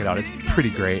it, check it out. It's pretty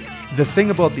great. The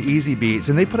thing about the Easy Beats,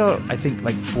 and they put out, I think,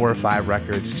 like 4 or 5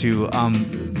 records too.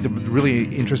 The really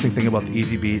interesting thing about the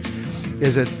Easy Beats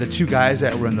is that the two guys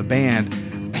that were in the band,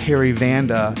 Harry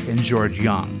Vanda and George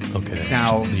Young. Okay.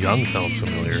 Now, Young sounds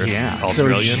familiar. yeah,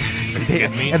 Australian. So, Are you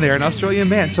kidding me? and they're an Australian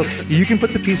band, so you can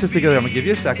put the pieces together. I'm gonna give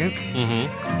you a second.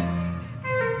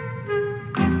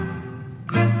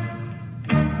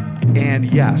 And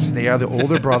yes, they are the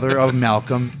older brother of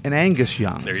Malcolm and Angus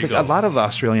Young. There It's you like go. a lot of the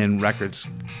Australian records,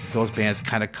 those bands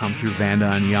kind of come through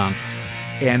Vanda and Young.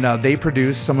 And they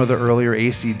produced some of the earlier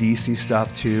AC/DC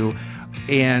stuff too.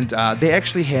 And they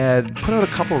actually had put out a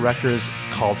couple records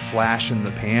called Flash in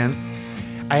the Pan.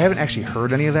 I haven't actually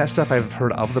heard any of that stuff. I've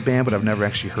heard of the band, but I've never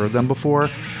actually heard them before.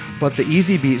 But the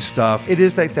Easy Beat stuff, it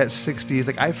is like that 60s.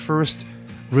 Like, I first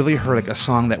really heard like a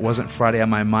song that wasn't Friday on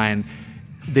My Mind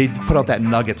they put out that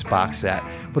Nuggets box set,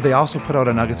 but they also put out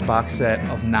a Nuggets box set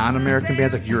of non-American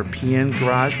bands, like European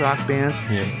garage rock bands.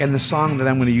 Yeah. And the song that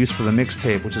I'm going to use for the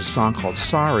mixtape, which is a song called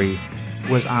Sorry,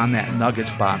 was on that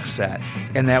Nuggets box set.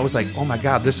 And that was like, oh my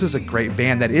God, this is a great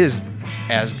band that is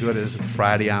as good as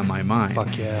Friday on My Mind.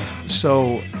 Fuck yeah.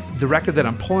 So the record that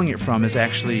I'm pulling it from is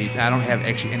actually, I don't have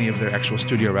actually any of their actual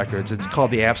studio records. It's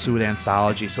called the Absolute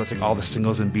Anthology. So it's like all the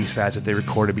singles and B-sides that they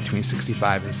recorded between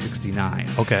 65 and 69.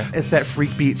 Okay. It's that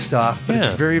freak beat stuff, but Yeah.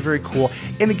 it's very, very cool.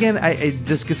 And again,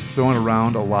 this gets thrown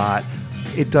around a lot.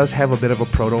 It does have a bit of a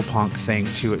proto-punk thing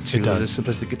to it, too. It does.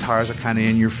 The guitars are kind of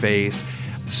in your face.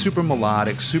 Super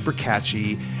melodic, super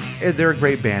catchy. They're a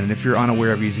great band, and if you're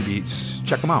unaware of Easy Beats,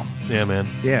 check them out. Yeah, man.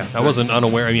 Yeah. I wasn't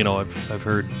unaware. You know, I've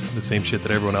heard the same shit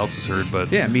that everyone else has heard,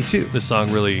 but Yeah, me too. this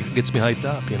song really gets me hyped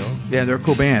up, you know? Yeah, they're a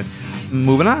cool band.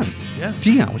 Moving on. Yeah.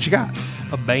 Dion, what you got?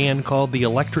 A band called the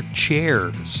Electric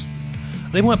Chairs.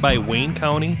 They went by Wayne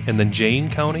County and then Jane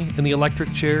County in the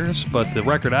Electric Chairs, but the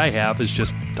record I have is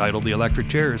just titled The Electric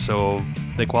Chairs, so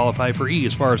they qualify for E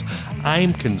as far as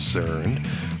I'm concerned.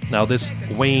 Now, this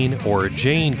Wayne or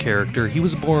Jane character, he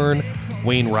was born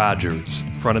Wayne Rogers,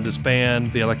 fronted this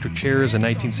band, The Electric Chairs, in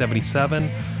 1977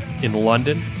 in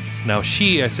London. Now, I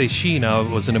say she now,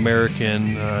 was an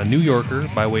American New Yorker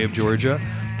by way of Georgia,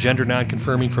 gender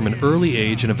non-conforming from an early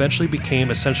age, and eventually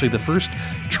became essentially the first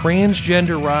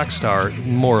transgender rock star,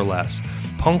 more or less.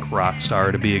 Punk rock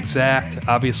star, to be exact.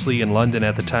 Obviously, in London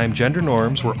at the time, gender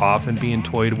norms were often being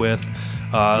toyed with.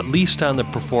 At least on the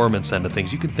performance end of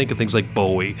things. You can think of things like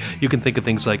Bowie. You can think of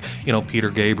things like, you know, Peter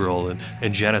Gabriel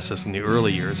and Genesis in the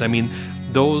early years. I mean,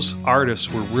 those artists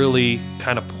were really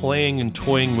kind of playing and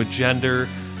toying with gender.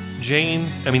 Jane,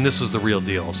 I mean, this was the real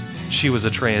deal. She was a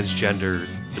transgender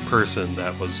person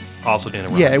that was also in a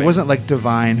rock Yeah, it band. wasn't like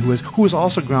Divine, who was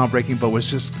also groundbreaking, but was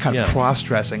just kind of Yeah.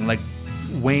 cross-dressing. Like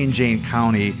Wayne Jane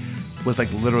County was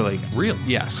like literally real.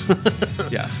 Yes.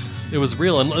 Yes. It was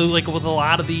real. And like with a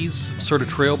lot of these sort of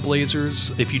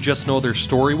trailblazers, if you just know their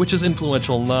story, which is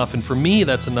influential enough, and for me,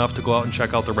 that's enough to go out and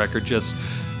check out the record just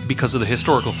because of the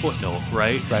historical footnote,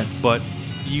 right? Right. But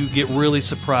you get really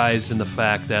surprised in the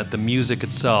fact that the music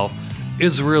itself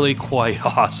is really quite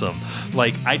awesome.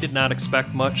 Like, I did not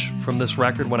expect much from this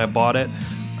record when I bought it.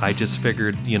 I just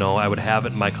figured, you know, I would have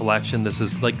it in my collection. This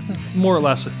is like more or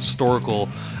less a historical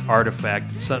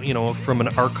artifact. Some, you know, from an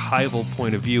archival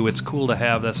point of view, it's cool to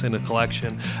have this in a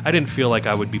collection. I didn't feel like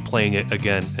I would be playing it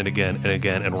again and again and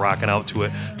again and rocking out to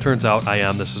it. Turns out I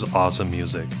am. This is awesome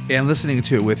music. And listening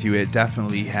to it with you, it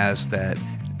definitely has that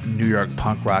New York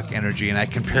punk rock energy, and I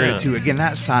compared Yeah. it to, again,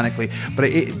 not sonically, but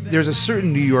there's a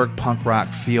certain New York punk rock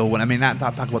feel when, I mean, not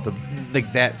talking about the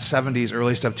like that 70s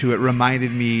early stuff too. It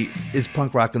reminded me is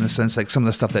punk rock in the sense like some of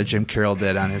the stuff that Jim Carroll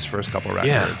did on his first couple records.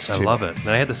 Yeah, I too. love it. And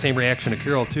I had the same reaction to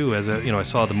Carol too. As I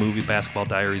saw the movie Basketball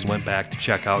Diaries, went back to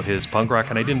check out his punk rock,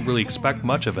 and I didn't really expect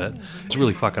much of it. It's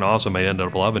really fucking awesome. I ended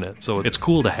up loving it. So it's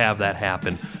cool to have that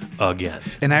happen again.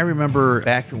 And I remember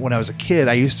back when I was a kid,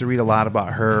 I used to read a lot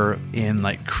about her in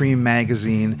like Cream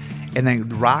magazine and then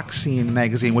Rock Scene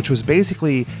magazine, which was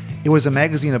basically, it was a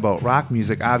magazine about rock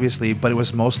music, obviously, but it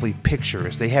was mostly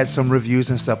pictures. They had some reviews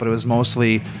and stuff, but it was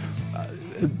mostly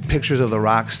pictures of the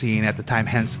rock scene at the time,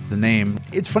 hence the name.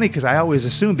 It's funny because I always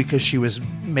assumed because she was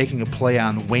making a play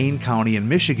on Wayne County in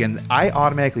Michigan, I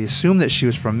automatically assumed that she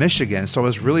was from Michigan. So I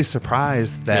was really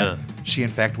surprised that she, in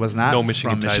fact, was not No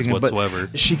Michigan from ties Michigan. whatsoever.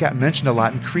 But she got mentioned a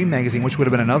lot in Cream magazine, which would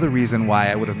have been another reason why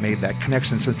I would have made that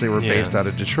connection since they were based out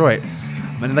of Detroit.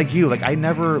 And like you, like I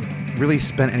never really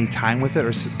spent any time with it,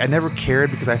 or I never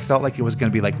cared because I felt like it was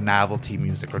going to be like novelty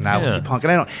music or novelty punk.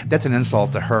 And that's an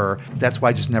insult to her. That's why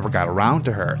I just never got around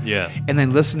to her. Yeah. And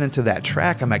then listening to that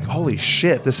track, I'm like, holy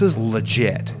shit, this is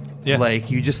legit. Yeah. Like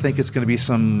you just think it's going to be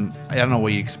some, I don't know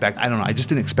what you expect. I don't know. I just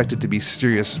didn't expect it to be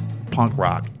serious punk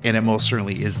rock. And it most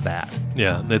certainly is that.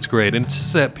 Yeah, that's great. And it's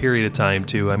just that period of time,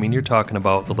 too. I mean, you're talking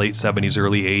about the late 70s,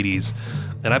 early 80s.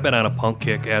 And I've been on a punk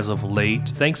kick as of late,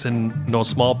 thanks in no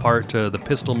small part to the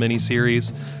Pistol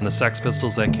miniseries and the Sex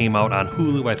Pistols that came out on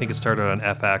Hulu. I think it started on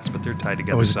FX, but they're tied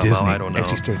together It was somehow. Disney. I don't know.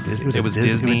 Actually started Disney. It was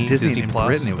Disney. Disney in Plus.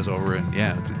 Britain. It was over in,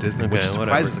 it's a Disney, which Okay,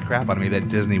 surprises whatever. the crap out of me that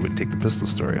Disney would take the Pistol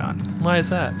story on. Why is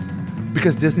that?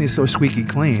 Because Disney is so squeaky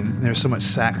clean, and there's so much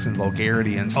sex and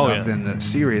vulgarity and stuff yeah. in the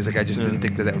series. Like I just didn't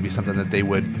think that would be something that they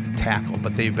would tackle.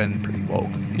 But they've been pretty woke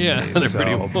these days. they're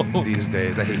pretty woke. These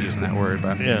days. I hate using that word,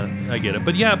 but Yeah, I get it.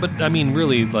 But I mean,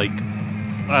 really, like,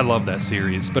 I love that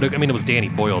series. But I mean, it was Danny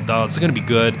Boyle. Duh, it's going to be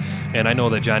good. And I know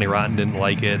that Johnny Rotten didn't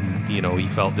like it, and he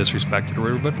felt disrespected or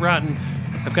whatever. But Rotten,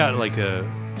 I've got like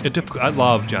I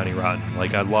love Johnny Rotten.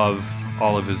 Like, I love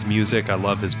all of his music. I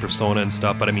love his persona and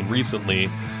stuff. But I mean, recently,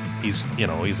 He's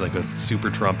like a super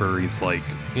Trumper. He's like,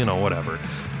 whatever.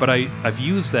 But I've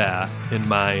used that in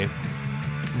my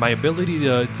ability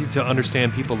to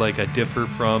understand people like I differ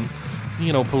from,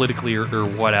 politically or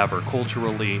whatever,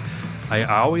 culturally. I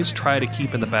always try to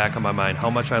keep in the back of my mind how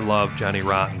much I love Johnny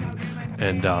Rotten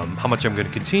and how much I'm going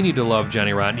to continue to love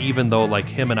Johnny Rotten, even though like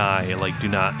him and I like do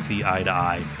not see eye to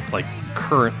eye like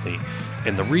currently.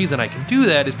 And the reason I can do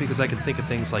that is because I can think of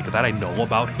things like that I know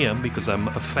about him because I'm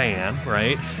a fan,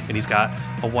 right? And he's got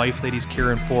a wife that he's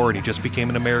caring for, and he just became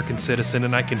an American citizen.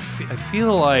 And I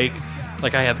feel like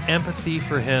I have empathy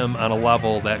for him on a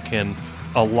level that can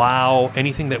allow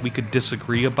anything that we could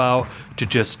disagree about to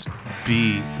just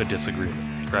be a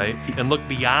disagreement, right? And look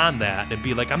beyond that and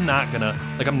be like, I'm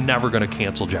never gonna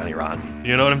cancel Johnny Rotten.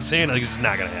 You know what I'm saying? Like, it's just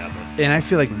not gonna happen. And I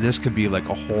feel like this could be like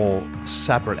a whole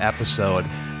separate episode.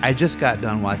 I just got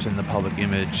done watching the Public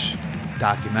Image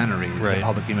documentary. Right. The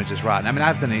Public Image is Rotten. I mean,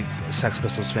 I've been a Sex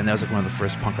Pistols fan. That was like one of the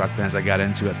first punk rock bands I got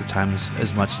into at the time,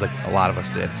 as much as like a lot of us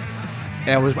did.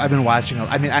 And I've been watching.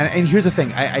 And here's the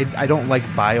thing: I don't like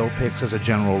biopics as a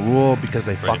general rule because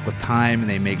they fuck with time and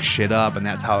they make shit up, and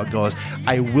that's how it goes.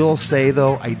 I will say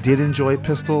though, I did enjoy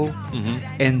Pistol,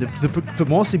 and the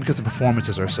mostly because the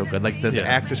performances are so good. Like the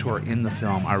actors who are in the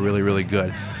film are really, really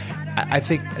good. I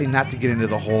think, not to get into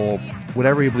the whole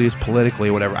whatever he believes politically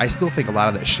or whatever, I still think a lot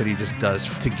of that shit he just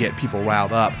does to get people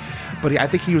riled up. But I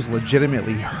think he was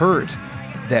legitimately hurt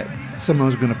that someone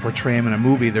was going to portray him in a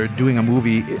movie. They're doing a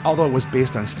movie, although it was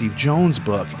based on Steve Jones'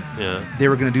 book. Yeah. They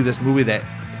were going to do this movie that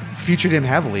featured him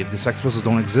heavily. The Sex Pistols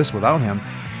don't exist without him.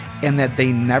 And that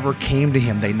they never came to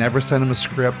him. They never sent him a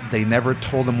script. They never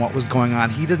told him what was going on.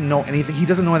 He didn't know anything. He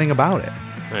doesn't know anything about it.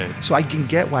 Right. So I can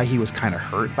get why he was kind of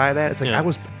hurt by that. It's like, I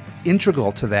was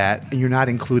integral to that, and you're not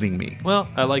including me. Well,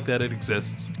 I like that it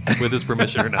exists, with his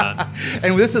permission or not.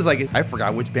 And this is like, I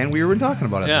forgot which band we were talking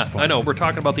about at this point. I know. We're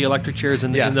talking about the electric chairs,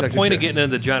 and, and the point of getting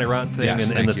into the Johnny Rotten thing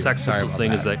and the Sex Pistols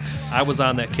thing is that I was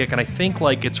on that kick, and I think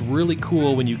like it's really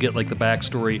cool when you get like the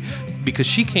backstory, because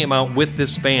she came out with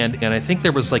this band, and I think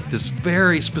there was like this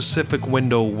very specific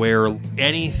window where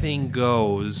anything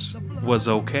goes was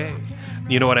okay.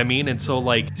 You know what I mean? And so,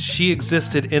 like, she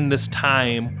existed in this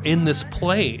time, in this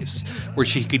place, where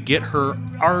she could get her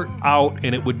art out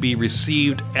and it would be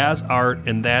received as art,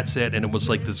 and that's it. And it was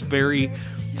like this very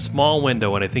small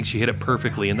window, and I think she hit it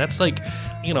perfectly. And that's like,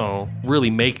 really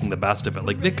making the best of it.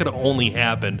 Like, it could have only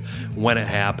happened when it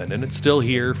happened, and it's still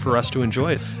here for us to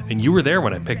enjoy it. And you were there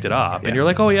when I picked it up, and you're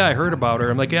like, oh yeah, I heard about her.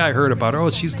 I'm like, yeah, I heard about her.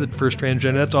 Oh, she's the first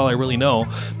transgender. That's all I really know.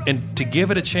 And to give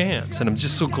it a chance, and I'm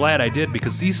just so glad I did,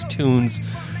 because these tunes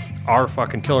are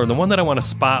fucking killer. The one that I want to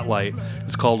spotlight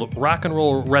is called Rock and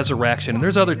Roll Resurrection, and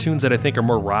there's other tunes that I think are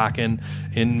more rockin'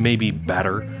 and maybe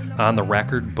better on the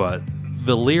record, but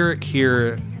the lyric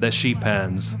here that she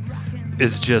pens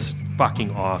is just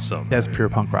fucking awesome. That's pure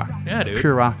punk rock. Yeah, dude.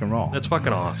 Pure rock and roll. That's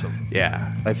fucking awesome.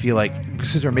 Yeah. I feel like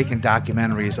since they're making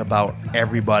documentaries about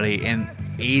everybody and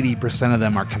 80% of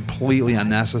them are completely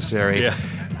unnecessary. Yeah.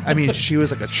 I mean, she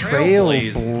was like a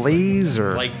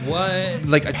trailblazer. Like what?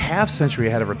 Like a half century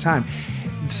ahead of her time.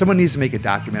 Someone needs to make a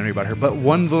documentary about her. But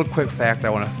one little quick fact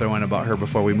I want to throw in about her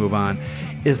before we move on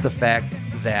is the fact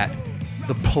that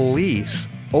the Police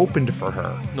opened for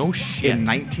her. No shit. In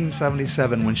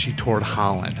 1977 when she toured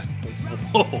Holland.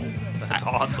 Whoa, that's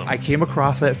awesome. I came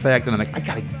across that fact and I'm like, I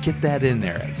gotta get that in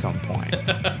there at some point.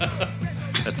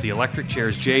 That's the electric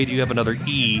chairs. Jay, do you have another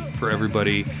E for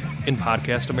everybody in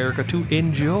Podcast America to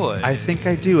enjoy? I think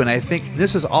I do, and I think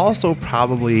this is also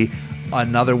probably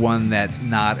another one that's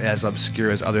not as obscure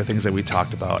as other things that we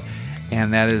talked about,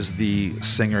 and that is the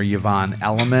singer Yvonne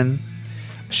Elliman.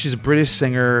 She's a British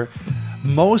singer.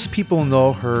 Most people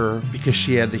know her because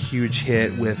she had the huge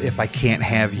hit with If I Can't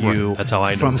Have You. Right. That's how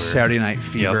I know from her. Saturday Night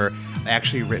Fever. Yep.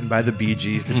 Actually written by the Bee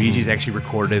Gees. The Bee Gees actually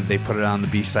recorded it. They put it on the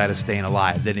B-side of Staying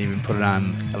Alive. They didn't even put it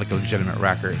on like a legitimate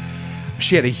record.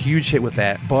 She had a huge hit with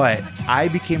that, but I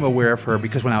became aware of her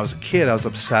because when I was a kid, I was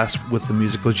obsessed with the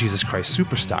musical Jesus Christ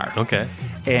Superstar. Okay.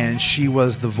 And she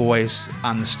was the voice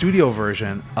on the studio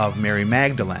version of Mary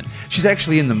Magdalene. She's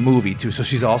actually in the movie too, so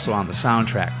she's also on the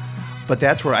soundtrack. But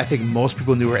that's where I think most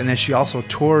people knew her. And then she also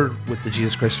toured with the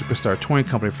Jesus Christ Superstar touring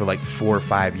company for like 4 or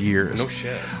 5 years. No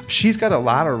shit. She's got a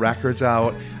lot of records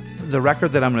out. The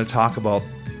record that I'm going to talk about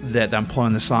that I'm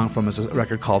pulling the song from is a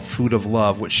record called Food of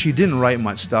Love, which she didn't write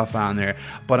much stuff on there.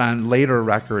 But on later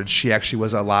records, she actually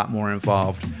was a lot more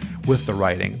involved with the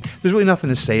writing. There's really nothing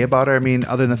to say about her. I mean,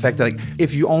 other than the fact that like,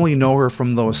 if you only know her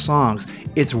from those songs,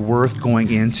 it's worth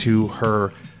going into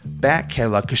her back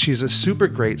catalog because she's a super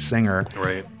great singer.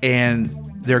 Right. And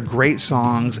they're great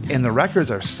songs, and the records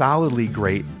are solidly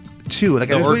great too. Like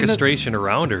The I was really orchestration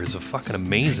around her is fucking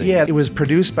amazing. Yeah, it was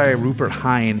produced by Rupert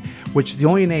Hine, which the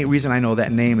only reason I know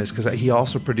that name is because he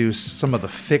also produced some of the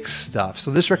Fix stuff. So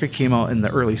this record came out in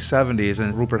the early 70s,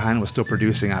 and Rupert Hine was still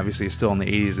producing, obviously, still in the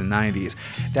 80s and 90s.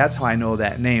 That's how I know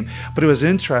that name. But it was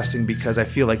interesting because I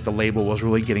feel like the label was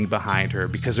really getting behind her,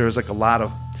 because there was like a lot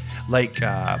of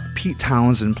Pete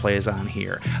Townsend plays on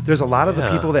here. There's a lot of the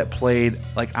people that played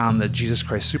like on the Jesus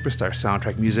Christ Superstar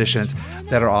soundtrack, musicians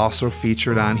that are also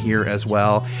featured on here as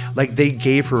well. Like they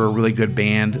gave her a really good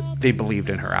band. They believed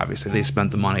in her, obviously. They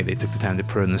spent the money. They took the time to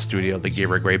put her in the studio. They gave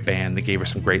her a great band. They gave her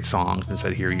some great songs and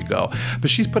said, here you go. But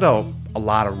she's put out a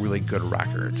lot of really good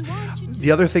records.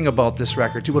 The other thing about this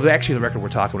record too, well, actually the record we're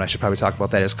talking about, I should probably talk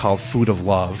about that, is called Food of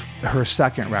Love, her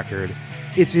second record.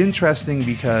 It's interesting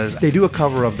because they do a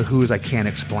cover of The Who's I Can't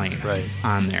Explain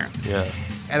on there. Yeah.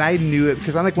 And I knew it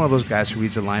because I'm like one of those guys who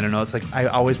reads the liner notes. Like I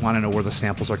always want to know where the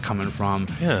samples are coming from.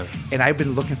 Yeah. And I've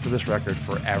been looking for this record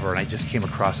forever, and I just came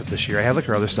across it this year. I had like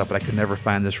her other stuff, but I could never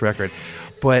find this record.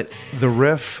 But the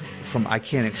riff from I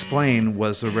Can't Explain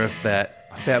was the riff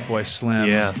that Fatboy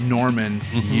Slim, Norman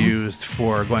used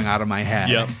for Going Out of My Head.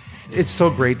 Yep. It's so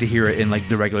great to hear it in like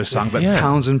the regular song, but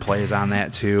Townsend plays on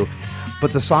that too.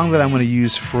 But the song that I'm going to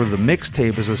use for the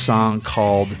mixtape is a song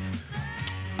called,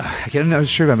 I'm not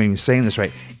sure if I'm even saying this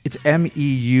right. It's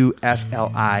Meusli,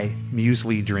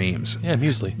 Muesli Dreams. Yeah,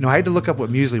 Muesli. No, I had to look up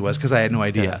what muesli was because I had no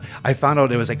idea. Yeah. I found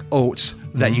out it was like oats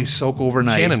that you soak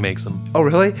overnight. Shannon makes them. Oh,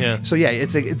 really? Yeah. So yeah,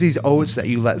 it's these oats that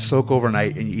you let soak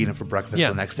overnight and you eat them for breakfast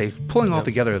the next day. Pulling all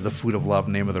together the Food of Love,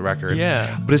 name of the record.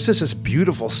 Yeah. But it's just this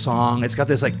beautiful song. It's got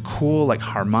this like cool like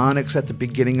harmonics at the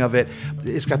beginning of it.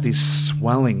 It's got these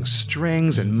swelling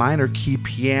strings and minor key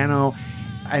piano.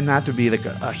 And not to be like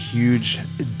a huge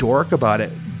dork about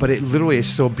it, but it literally is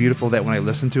so beautiful that when I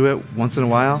listen to it once in a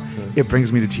while, it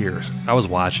brings me to tears. I was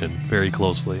watching very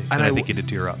closely, and I think you did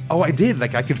tear up. Oh, I did.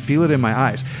 Like I could feel it in my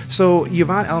eyes. So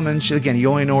Yvonne Elliman, again, you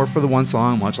only know her for the one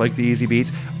song, much like the Easy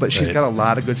Beats, but she's got a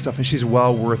lot of good stuff, and she's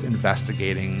well worth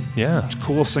investigating. Yeah. She's a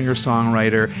cool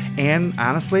singer-songwriter, and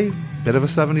honestly, bit of a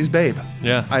 70s babe.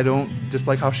 Yeah. I don't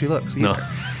dislike how she looks either. No.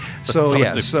 So That's yeah,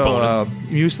 always a so bonus.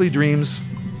 Muesli Dreams,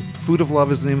 Food of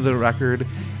Love is the name of the record.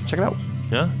 Check it out.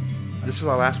 Yeah, This is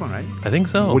our last one, right? I think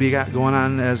so. What do you got going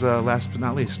on as last but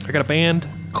not least? I got a band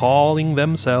calling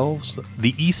themselves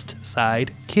the East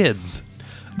Side Kids.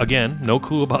 Again, no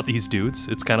clue about these dudes.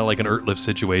 It's kind of like an Ertliff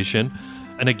situation.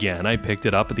 And again, I picked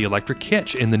it up at the Electric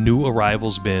Kitsch in the new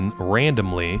arrivals bin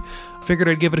randomly. Figured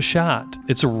I'd give it a shot.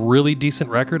 It's a really decent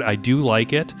record. I do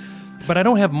like it. But I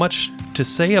don't have much to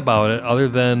say about it other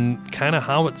than kind of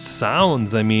how it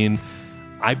sounds. I mean,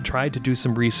 I've tried to do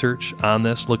some research on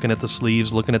this, looking at the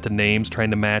sleeves, looking at the names,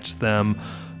 trying to match them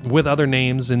with other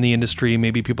names in the industry,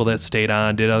 maybe people that stayed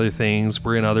on, did other things,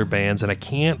 were in other bands, and I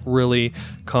can't really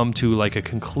come to like a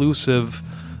conclusive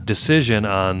decision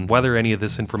on whether any of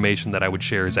this information that I would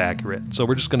share is accurate. So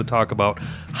we're just going to talk about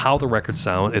how the record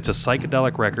sounds. It's a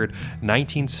psychedelic record,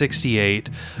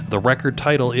 1968. The record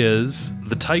title is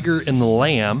The Tiger and the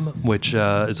Lamb, which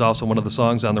is also one of the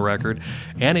songs on the record.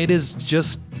 And it is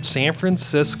just San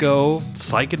Francisco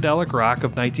psychedelic rock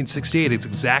of 1968. It's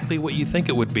exactly what you think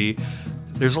it would be.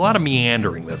 There's a lot of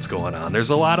meandering that's going on. There's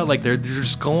a lot of like, they're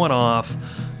just going off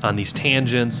on these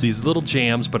tangents, these little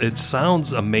jams, but it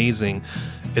sounds amazing.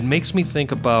 It makes me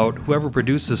think about whoever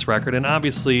produced this record, and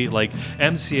obviously, like,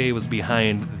 MCA was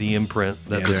behind the imprint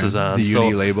that this is on. The so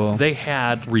Uni label. They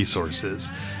had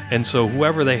resources, and so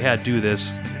whoever they had do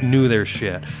this knew their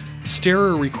shit.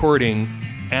 Stereo recording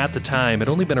at the time had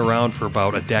only been around for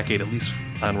about a decade, at least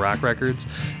on rock records,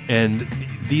 and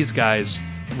these guys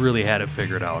really had it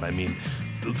figured out. I mean,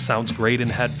 it sounds great in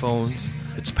headphones.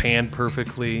 It's panned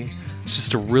perfectly. It's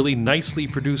just a really nicely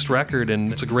produced record,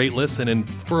 and it's a great listen. And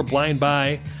for a blind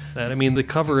buy, I mean, the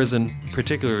cover isn't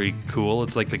particularly cool.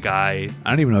 It's like the guy. I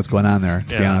don't even know what's going on there,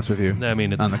 to be honest with you. I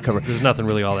mean, it's on the cover. There's nothing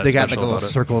really all that they got special like little about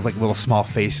it. circles, like little small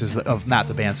faces of not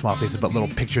the band Small Faces, but little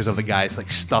pictures of the guys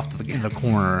like stuffed in the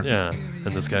corner. Yeah,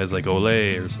 and this guy's like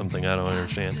Olay or something. I don't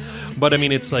understand. But I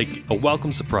mean, it's like a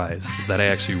welcome surprise that I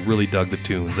actually really dug the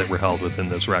tunes that were held within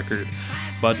this record.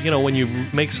 But, you know, when you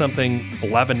make something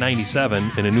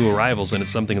 $11.97 in a new arrivals and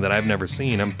it's something that I've never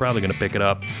seen, I'm probably going to pick it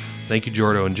up. Thank you,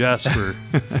 Jordo and Jess, for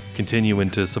continuing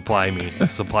to supply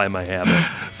my habit.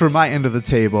 For my end of the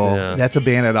table, Yeah. that's a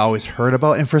band I'd always heard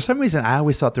about, and for some reason, I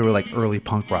always thought they were like early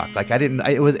punk rock. Like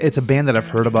it's a band that I've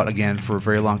heard about again for a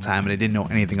very long time, and I didn't know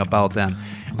anything about them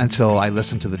until I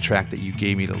listened to the track that you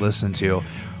gave me to listen to.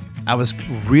 I was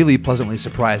really pleasantly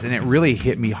surprised, and it really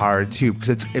hit me hard too because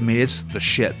it's the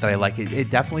shit that I like. It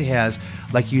definitely has,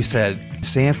 like you said,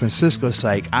 San Francisco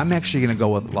psych. I'm actually going to go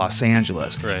with Los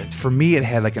Angeles. Right. For me, it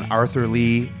had like an Arthur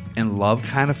Lee in Love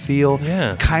kind of feel.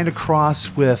 Yeah. Kind of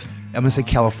crossed with, I'm going to say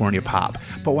California pop.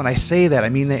 But when I say that, I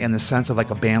mean that in the sense of like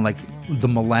a band like The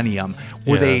Millennium,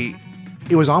 where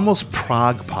it was almost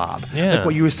prog pop. Yeah. Like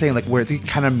what you were saying, like where it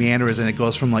kind of meanders and it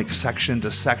goes from like section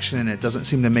to section and it doesn't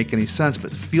seem to make any sense,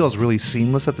 but feels really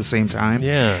seamless at the same time.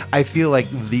 Yeah. I feel like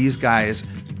these guys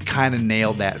kind of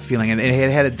nailed that feeling, and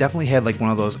it definitely had like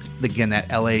one of those, again, that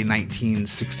LA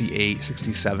 1968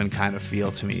 67 kind of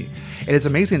feel to me. And it's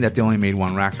amazing that they only made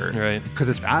one record, Right. because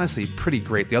it's honestly pretty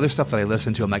great. The other stuff that I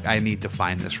listened to, I'm like, I need to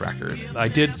find this record. I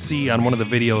did see on one of the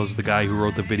videos, the guy who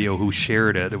wrote the video who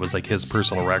shared it, it was like his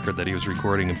personal record that he was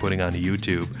recording and putting onto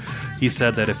YouTube. He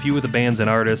said that a few of the bands and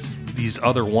artists, these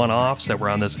other one-offs that were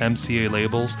on this MCA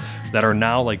labels that are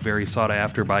now like very sought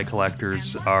after by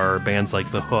collectors are bands like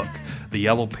The Hook, The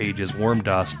Yellow Pages, Warm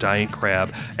Dust, Giant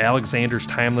Crab, Alexander's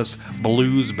Timeless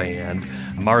Blues Band,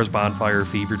 Mars Bonfire,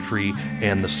 Fever Tree,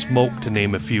 and The Smoke, to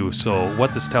name a few. So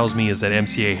what this tells me is that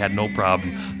MCA had no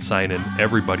problem signing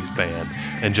everybody's band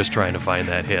and just trying to find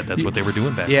that hit. That's what they were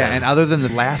doing back Yeah, then. and other than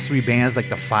the last three bands, like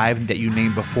the five that you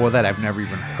named before that, I've never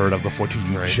even heard of before till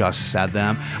you Right. just said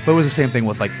them. But it was the same thing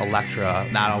with like Elektra.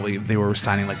 Not only they were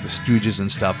signing like the Stooges and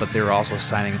stuff, but they were also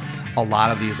signing a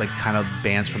lot of these like kind of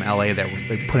bands from LA that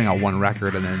were like, putting out one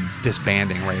record and then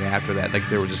disbanding right after that. Like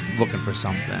they were just looking for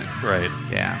something. Right.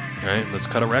 Yeah. All right, let's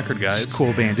cut a record, guys. It's a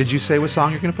cool band. Did you say what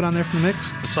song you're going to put on there from the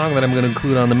mix? The song that I'm going to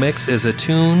include on the mix is a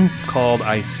tune called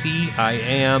I See, I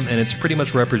Am, and it's pretty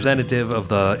much representative of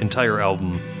the entire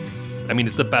album. I mean,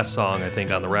 it's the best song, I think,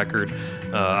 on the record.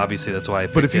 Obviously, that's why I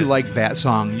picked But if you it. like that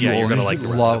song, Yeah, you're going gonna to like the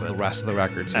rest love of it. the rest of the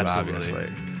record too, Absolutely. obviously.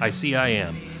 I See, I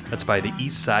Am. That's by the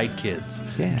East Side Kids.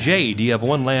 Yeah. Jay, do you have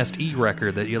one last E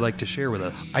record that you'd like to share with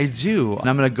us? I do. And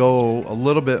I'm going to go a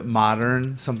little bit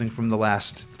modern, something from the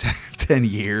last 10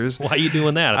 years. Why are you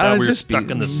doing that? I thought we were just stuck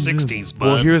in the 60s, bud.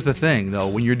 Well, here's the thing, though.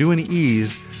 When you're doing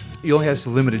E's, you only have a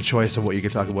limited choice of what you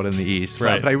can talk about in the East.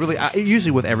 Right. But I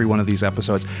usually with every one of these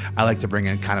episodes, I like to bring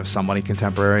in kind of somebody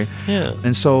contemporary. Yeah.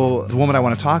 And so the woman I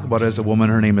want to talk about is a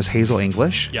woman. Her name is Hazel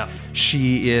English. Yeah.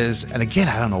 She is, and again,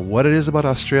 I don't know what it is about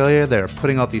Australia. They're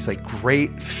putting out these like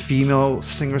great female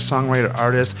singer-songwriter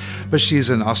artists, but she's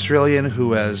an Australian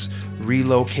who has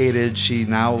relocated. She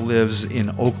now lives in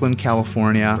Oakland,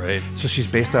 California. Right. So she's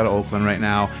based out of Oakland right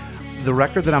now. The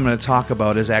record that I'm going to talk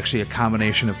about is actually a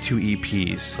combination of two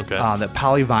EPs. Okay. That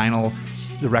Polyvinyl,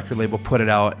 the record label, put it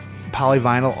out.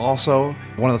 Polyvinyl also,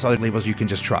 one of those other labels you can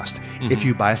just trust. Mm-hmm. If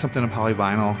you buy something on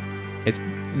Polyvinyl, it's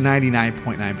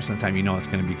 99.9% of the time you know it's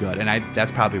going to be good. And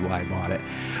that's probably why I bought it.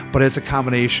 But it's a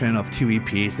combination of two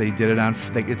EPs. They did it on,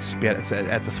 it's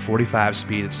at the 45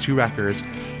 speed. It's two records,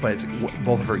 but it's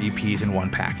both of her EPs in one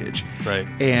package. Right.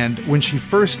 And when she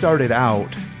first started out,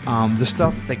 the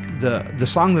stuff, like the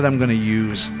song that I'm going to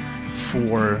use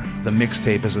for the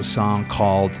mixtape is a song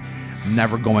called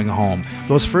Never Going Home.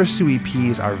 Those first two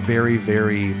EPs are very,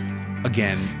 very,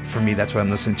 again, for me, that's what I'm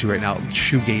listening to right now,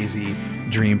 shoegazy,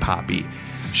 dream poppy.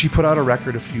 She put out a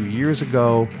record a few years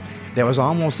ago that was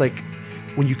almost like,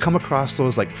 when you come across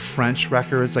those like French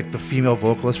records, like the female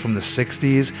vocalist from the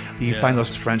 60s, you find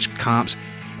those French comps.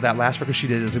 That last record she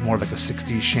did is more of like a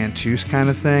 60s chanteuse kind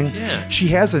of thing. Yeah. She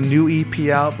has a new EP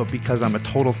out, but because I'm a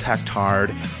total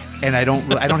tech-tard, and I don't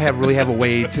really have a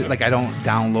way to, like, I don't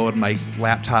download, my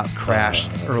laptop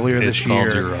crashed earlier it's this called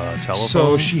year. your, telephone?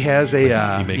 So she has a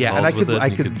you make and calls with it, I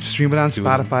you could could stream it on do it.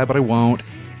 Spotify, but I won't,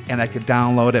 and I could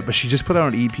download it. But she just put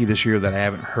out an EP this year that I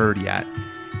haven't heard yet.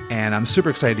 And I'm super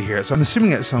excited to hear it. So I'm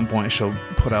assuming at some point she'll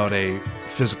put out a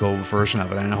physical version of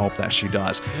it, and I hope that she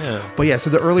does. Yeah. But yeah, so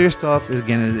the earlier stuff,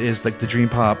 again, is like the dream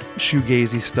pop,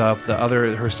 shoegazy stuff.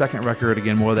 Her second record,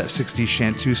 again, more of that 60s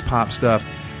chanteuse pop stuff.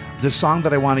 The song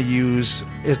that I want to use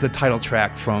is the title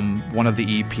track from one of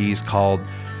the EPs called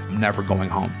Never Going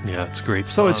Home. Yeah, it's a great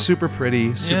So song. it's super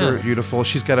pretty, super Yeah. beautiful.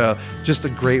 She's got just a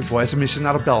great voice. I mean, she's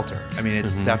not a belter. I mean,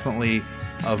 it's definitely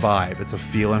a vibe. It's a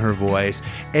feel in her voice.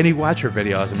 And you watch her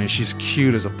videos, I mean, she's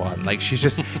cute as a button. Like, she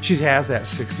has that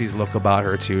 60s look about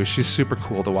her too. She's super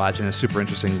cool to watch and a super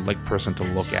interesting like person to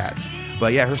look at.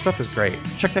 But yeah, her stuff is great.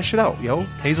 Check that shit out, yo.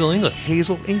 Hazel English.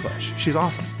 Hazel English. She's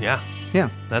awesome. Yeah. Yeah.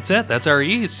 That's it. That's our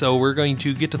E's. So we're going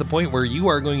to get to the point where you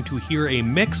are going to hear a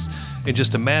mix in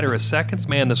just a matter of seconds.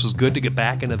 Man, this was good to get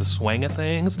back into the swing of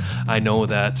things. I know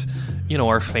that,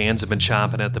 our fans have been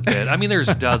chomping at the bit. I mean, there's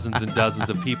dozens and dozens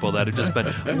of people that have just been,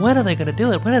 when are they going to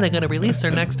do it? When are they going to release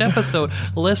their next episode?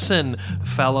 Listen,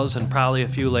 fellas, and probably a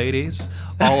few ladies,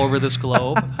 all over this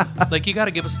globe. Like, you got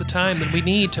to give us the time that we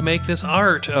need to make this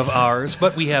art of ours.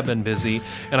 But we have been busy,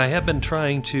 and I have been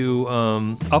trying to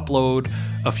upload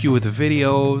a few of the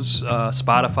videos.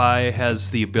 Spotify has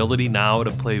the ability now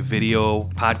to play video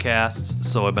podcasts,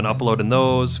 so I've been uploading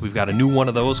those. We've got a new one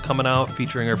of those coming out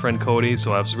featuring our friend Cody,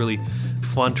 so it was really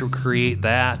fun to create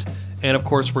that. And of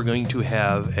course, we're going to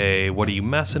have a What Are You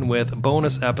Messing With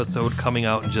bonus episode coming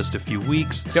out in just a few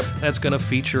weeks. Yep. That's going to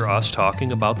feature us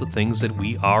talking about the things that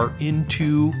we are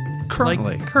into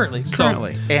Currently.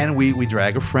 So, And we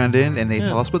drag a friend in, and they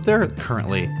tell us what they're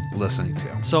currently listening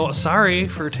to. so sorry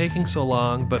for taking so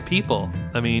long, but people,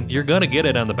 I mean, you're going to get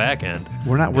it on the back end.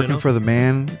 We're not working know? for the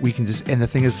man. We can just, and the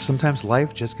thing is, sometimes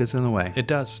life just gets in the way. It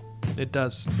does. It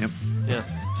does. Yep. Yeah.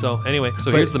 So anyway,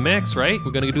 But- here's the mix, right?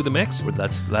 We're going to do the mix?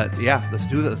 Let's do that. Let's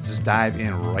just dive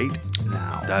in right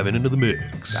now. Diving into the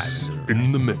mix. Dive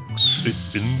in the mix.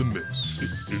 It's in the mix.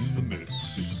 It's in the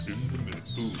mix. It's in the mix.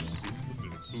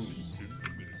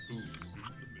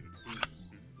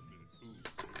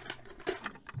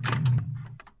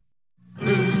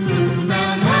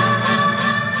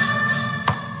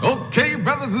 Okay,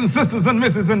 brothers and sisters and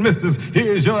misses and misters,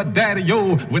 here's your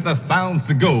daddy-o with the sounds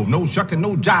to go. No shucking,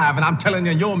 no jive, and I'm telling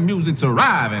you, your music's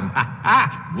arriving. Ha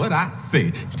ha, what I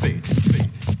say.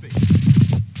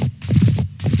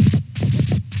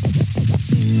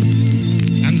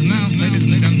 And now, ladies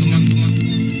and gentlemen,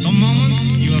 the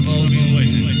moment you have all been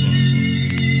waiting for.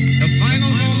 The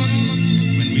final moment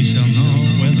when we shall know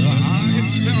whether our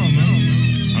experiment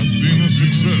has been a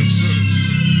success.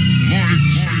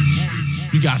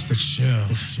 You got to chill.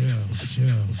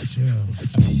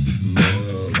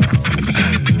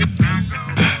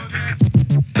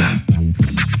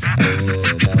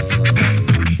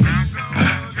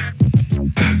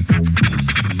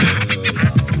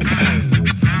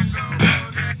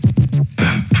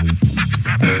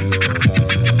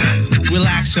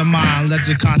 Relax your mind, let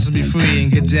your conscience be free,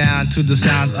 and get down to the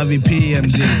sounds of your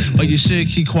PMD. But you should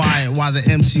keep quiet while the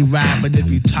MC rap. But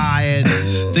if you're tired,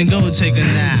 then go take a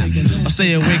nap. Or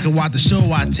stay awake and watch the show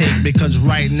I take, because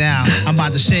right now I'm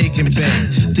about to shake and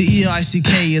bake. The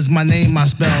EICK is my name, I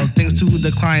spell. Thanks to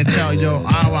the clientele, yo,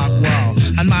 I rock well.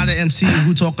 I'm not an MC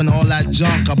who talking all that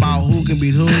junk about who can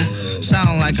beat who.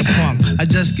 Sound like a punk. I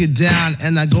just get down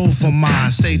and I go for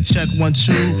mine. Say check 1,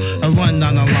 2, and run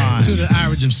down the line. To the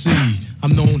average MC,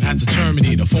 I'm known as the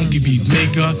Terminator, funky beat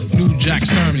maker, New Jack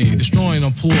Exterminator, destroying a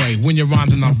ploy when your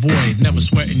rhymes are not void. Never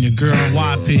sweating your girl,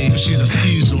 YP, cause she's a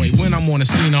schizoid. When I'm on the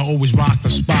scene, I always rock the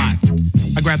spot.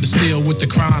 I grab the steel with the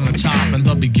crown on top. In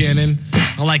the beginning,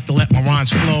 I like to let my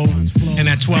rhymes flow. And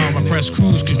at 12, I press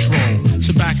cruise control.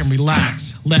 Sit back and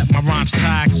relax, let my rhymes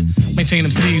tax. Maintain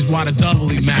them C's while the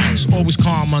doubly max. Always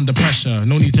calm under pressure,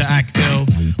 no need to act ill.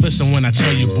 Listen when I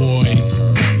tell you, boy,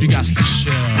 you got to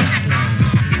chill.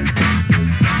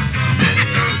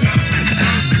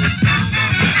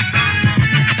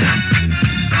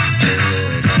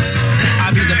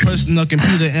 Personal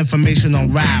computer information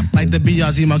on rap, like the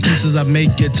BRZ Marquises that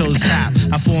make your toes tap.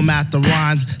 I format the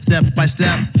rhymes step by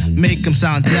step, make them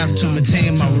sound deaf to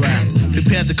maintain my rap.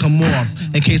 Prepare to come off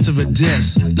in case of a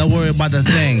diss. Don't worry about the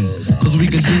thing, cause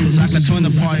we can do is I can turn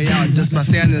the party out just by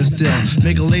standing still.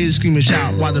 Make a lady scream and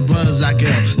shout while the brothers act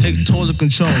ill. Take total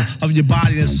control of your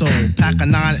body and soul. Pack a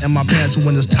 9 in my pants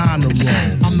when it's time to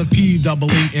roll. I'm the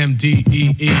PEEMDEE,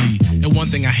 and one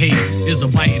thing I hate is a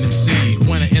biting MC.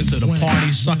 When I enter the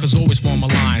party, suckers always form a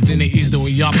line. Then they ease the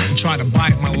way up and try to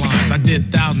bite my lines. I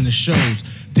did thousands of shows,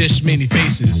 dish many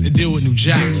faces, and deal with New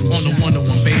Jack on the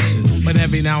one-to-one basis. But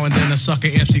every now and then a sucker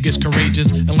MC gets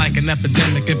courageous, and like an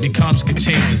epidemic it becomes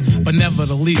contagious. But never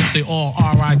the least, they all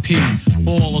R.I.P.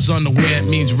 For all those unaware, it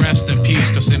means rest in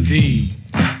peace, cause MD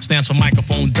stands for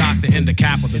microphone doctor in the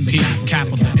capital P,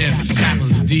 capital M,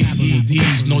 capital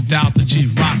D-E-E's, no doubt the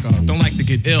G-Rocker. Don't like to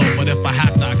get ill, but if I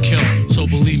have to, I kill. So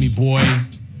believe me, boy,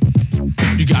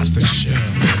 you got to chill.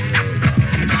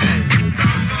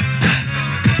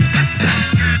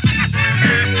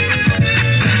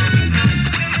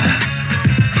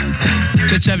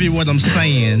 Catch every word I'm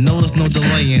saying, no, it's no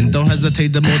delaying. Don't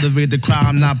hesitate to motivate the crowd,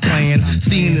 I'm not playing.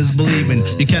 Seeing is believing,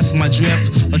 you catch my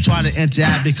drift. Or try to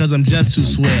interact because I'm just too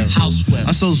swift. How swift?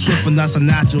 I'm so swift and that's a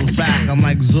natural fact. I'm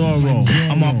like Zorro,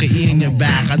 I'm Uncle E in your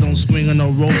back. I don't swing on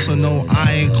no ropes or no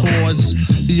iron cords.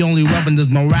 The only weapon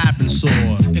is my rapping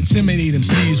sword. Intimidate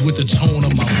MCs with the tone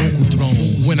of my vocal throne.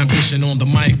 When I'm dishing on the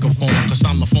microphone, cause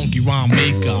I'm the funky rhyme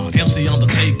maker. MC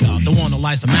Undertaker, the one who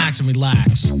likes to max and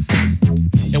relax.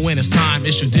 And when it's time,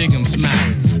 it's your dig 'em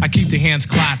smack. I keep the hands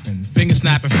clapping, fingers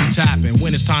snapping from tapping.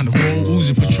 When it's time to roll,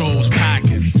 Uzi Patrol's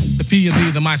packing. The P and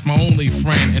D, the mic's my only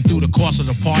friend. And through the course of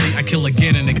the party, I kill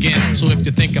again and again. So if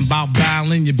you're thinking about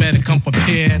battling, you better come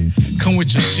prepared. Come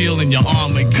with your shield and your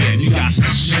arm again. You got to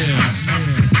chill.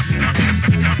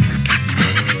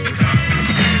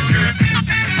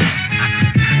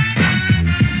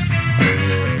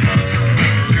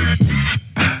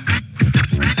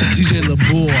 DJ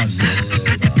LaBourse,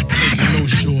 taking no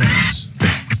shorts.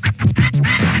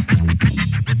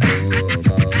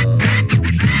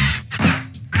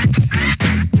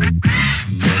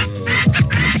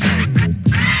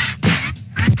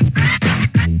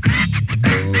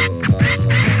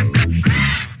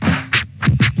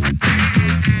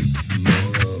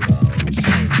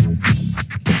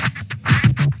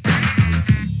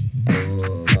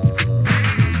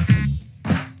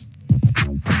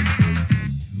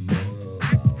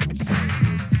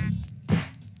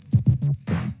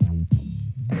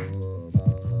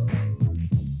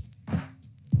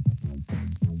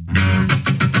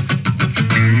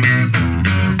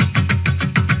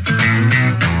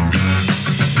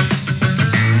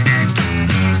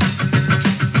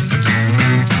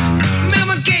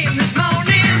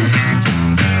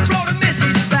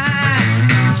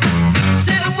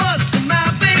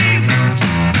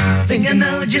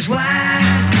 Just why?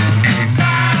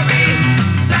 Sorry,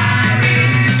 sorry,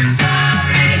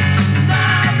 sorry,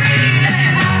 sorry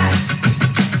that I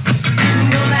didn't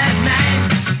go last night.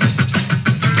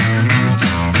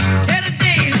 Had a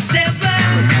date at 7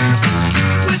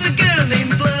 with a girl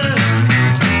named Fleur,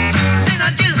 and I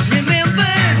just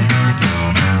remembered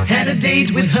had a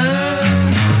date with her.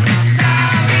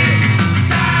 Sorry,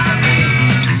 sorry,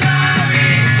 sorry,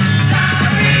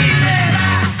 sorry that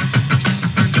I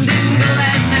didn't go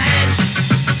last night.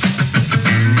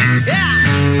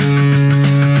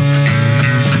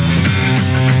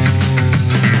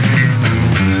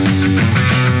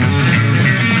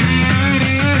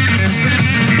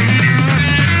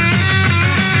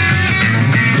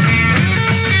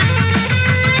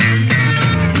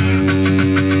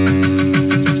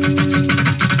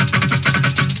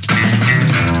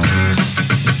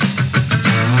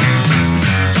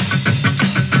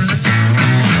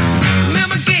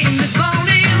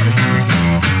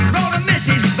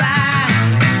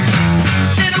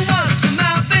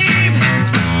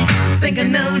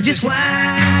 Just why?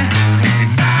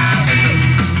 Sorry,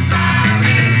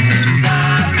 sorry,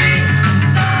 sorry,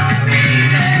 sorry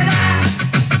that I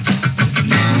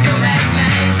didn't go last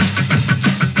night.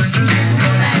 Didn't go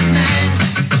last night.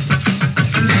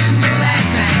 Didn't go last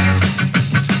night.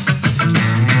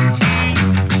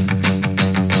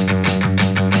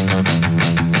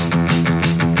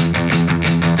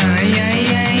 Ay, ay,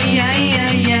 ay, ay,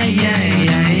 ay, ay, ay,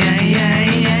 ay, ay,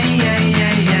 ay,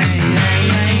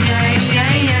 ay,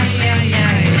 ay, ay,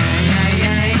 ay.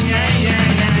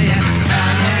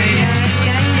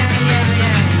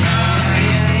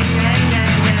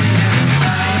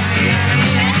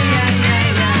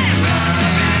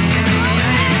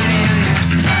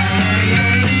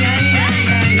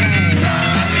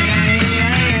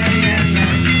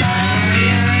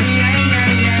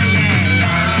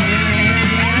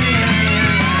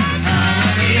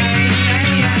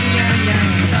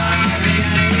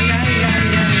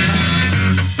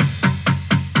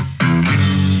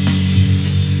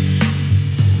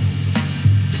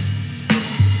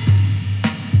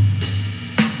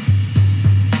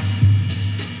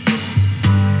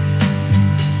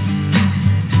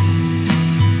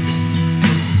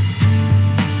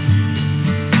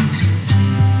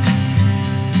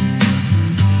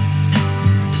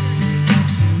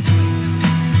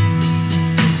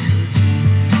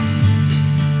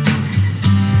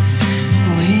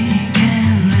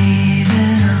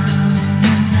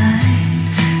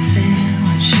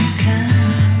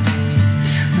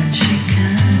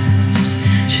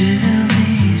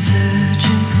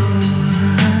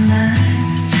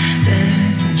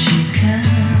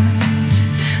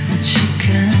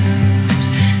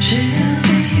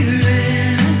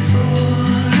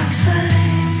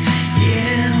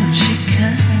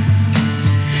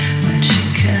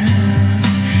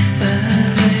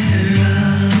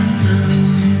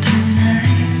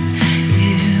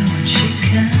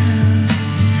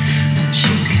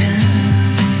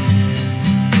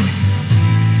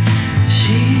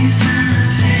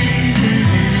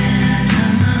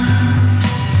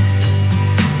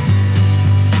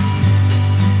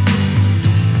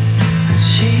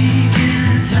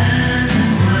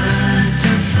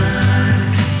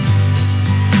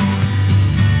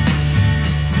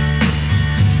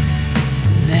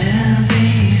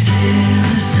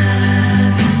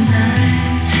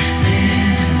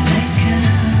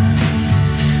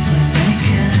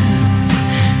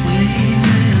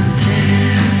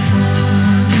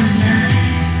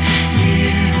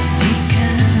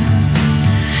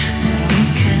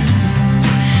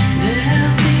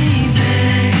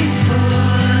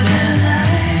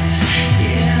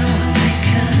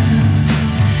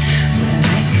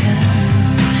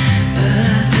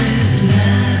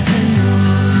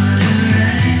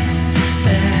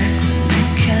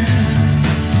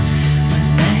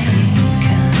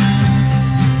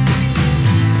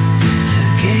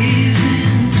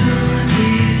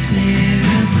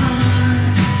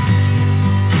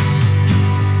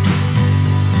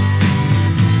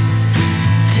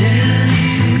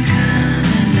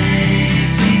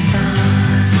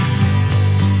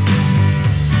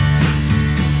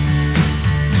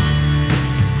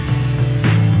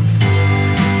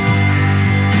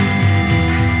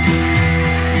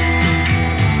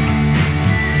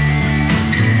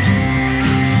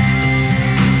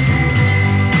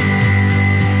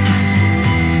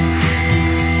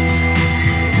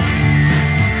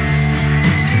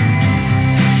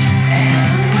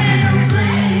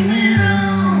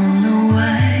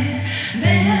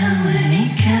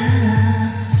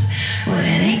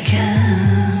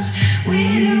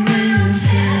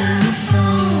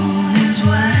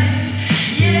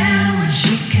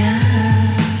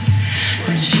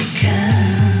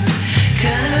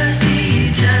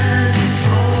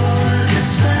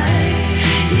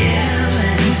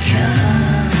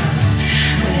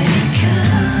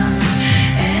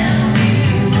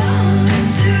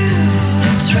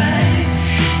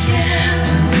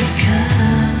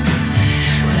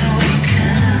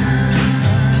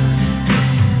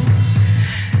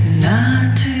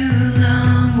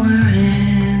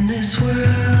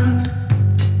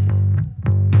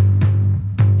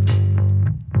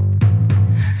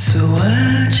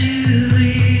 What'd you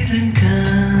even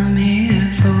come here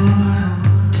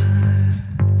for?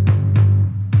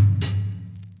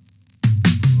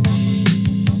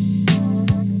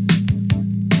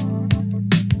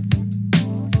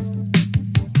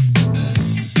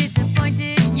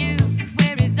 Disappointed youth,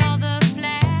 where is all the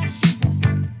flash?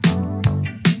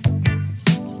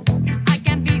 I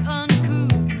can be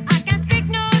uncouth, I can speak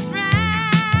no trash.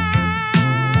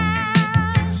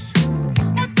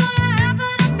 What's gonna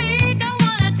happen to me? Don't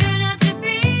wanna turn out to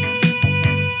be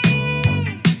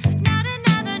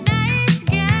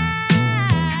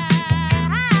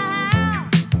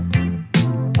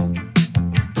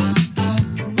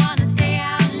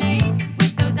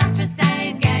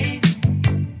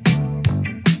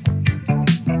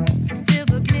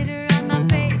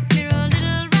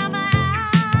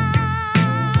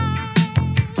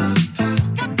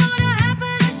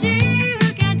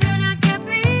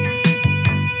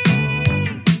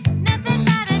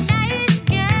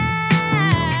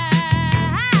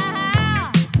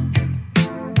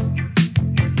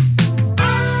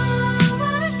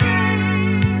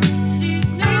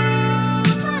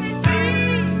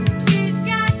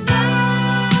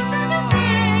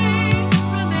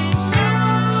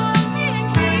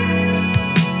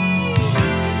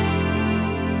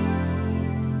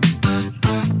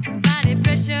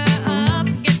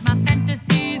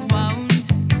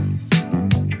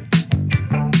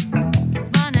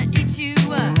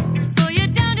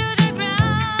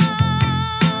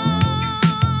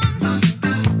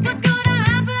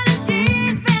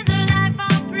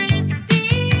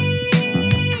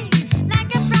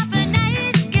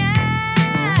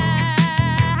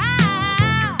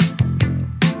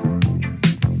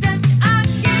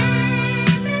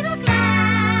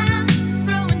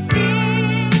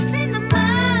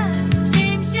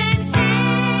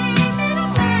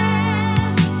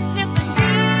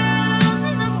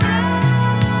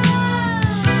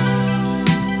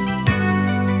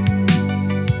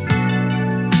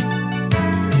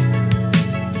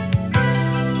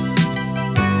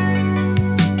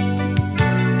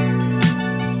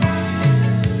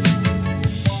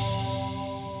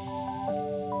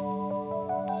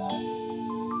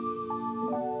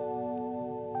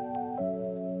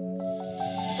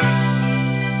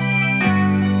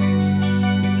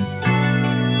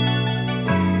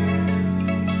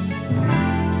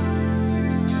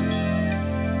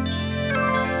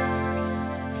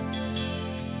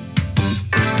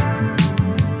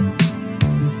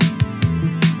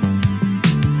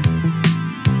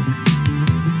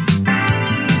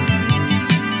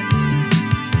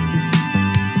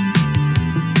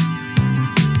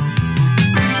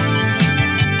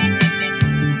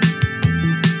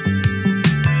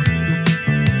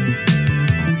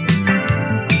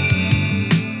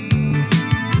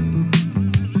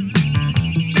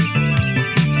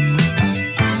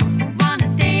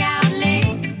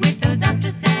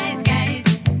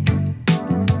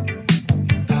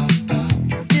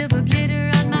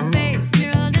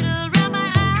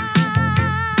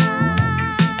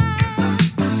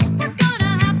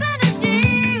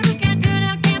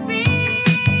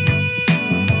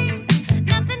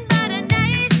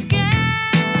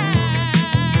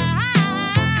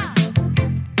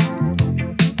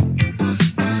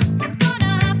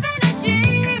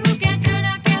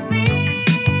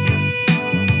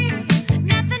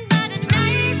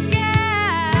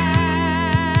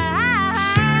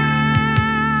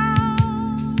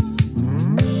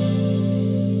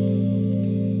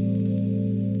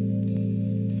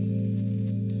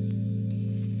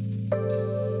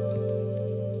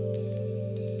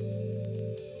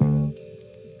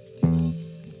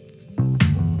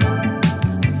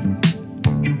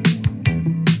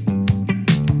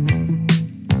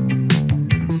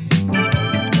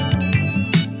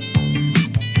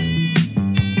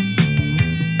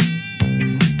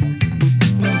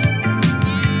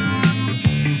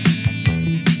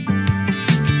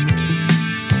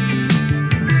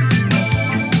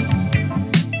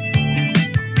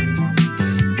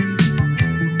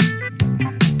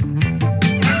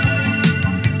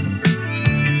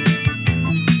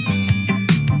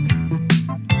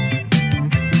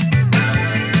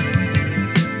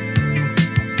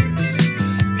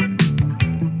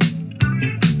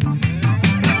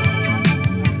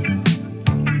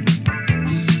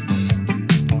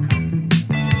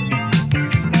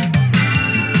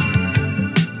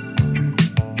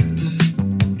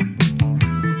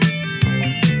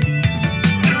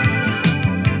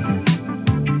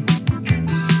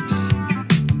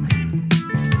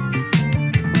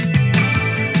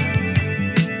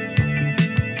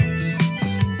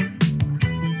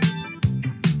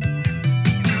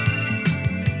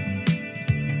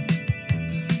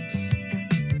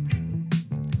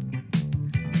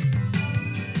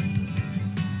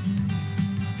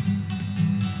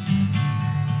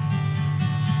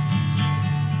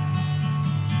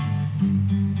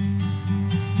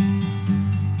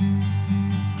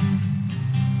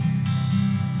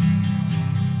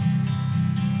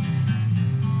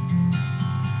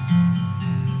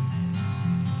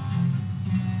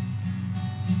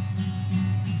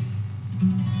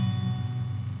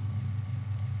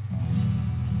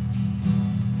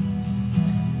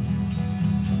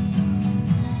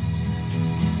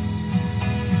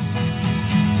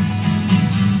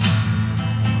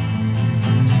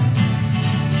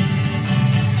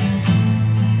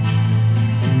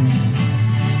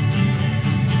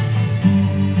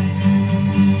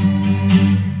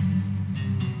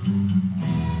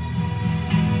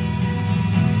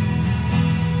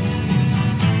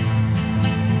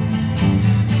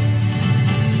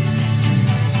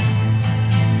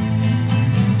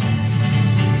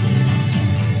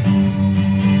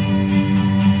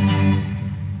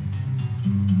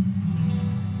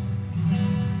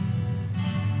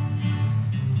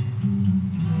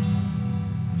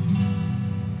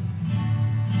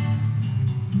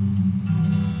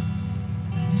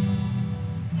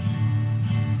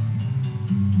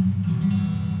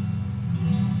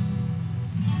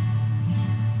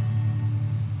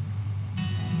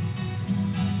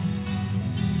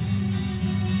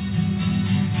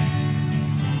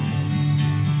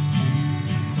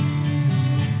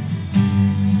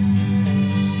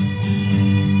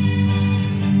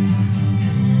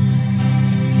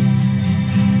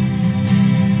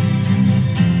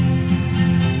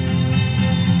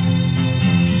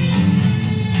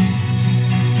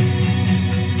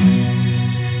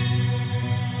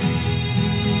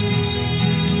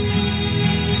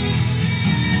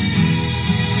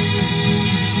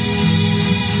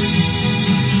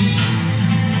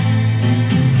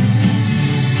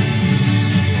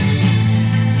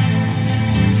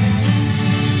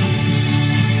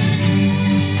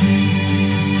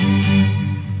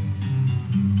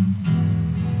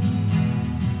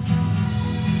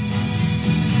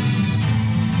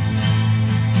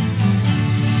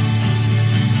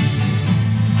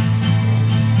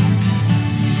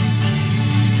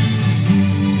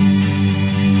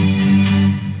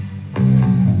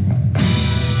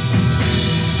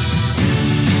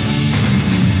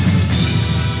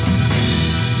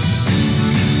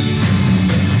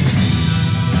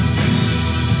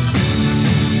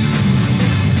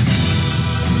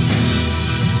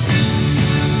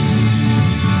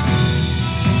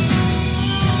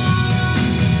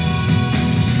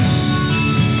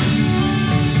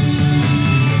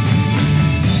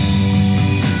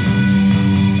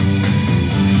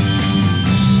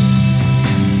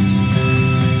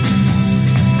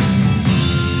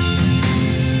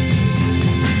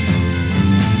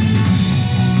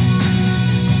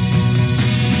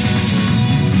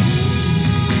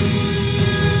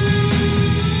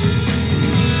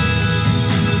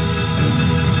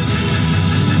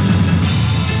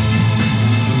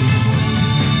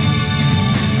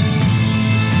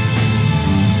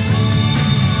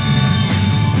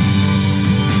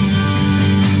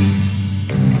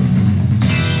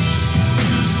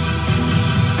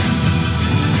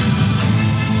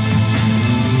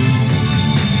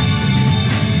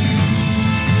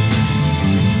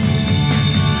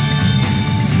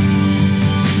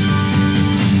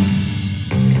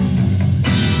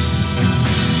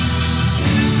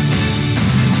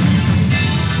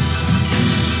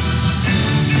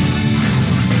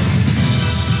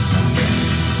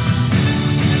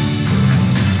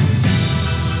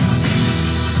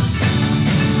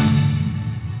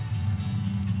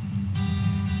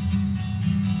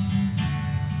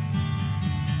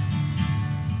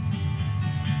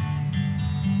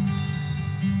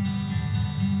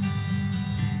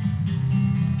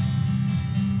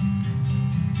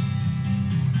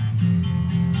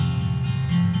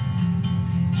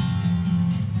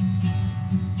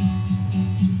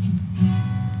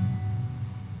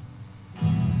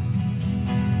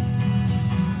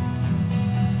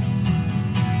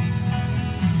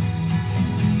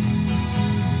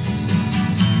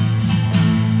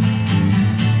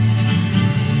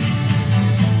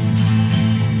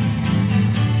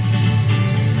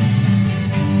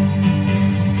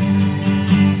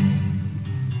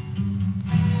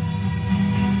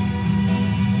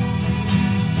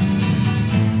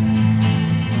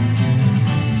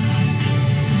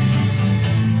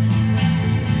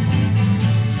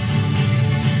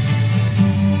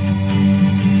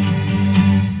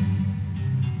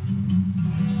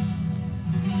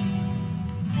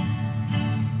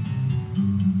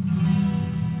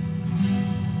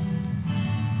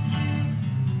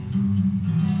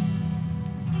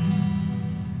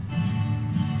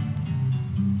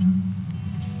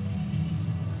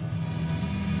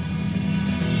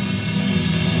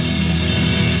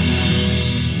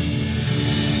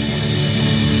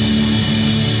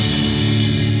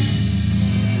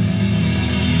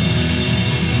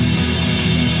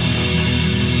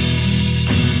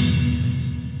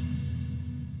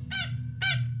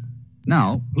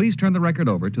Now, please turn the record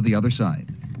over to the other side.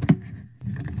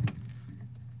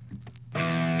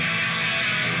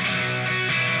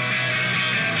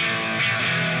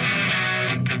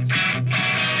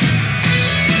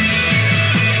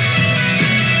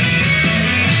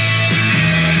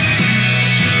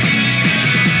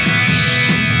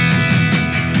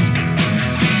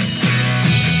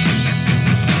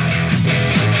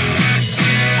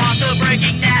 Author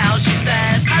breaking now, she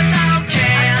says, I don't care.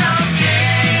 I don't care.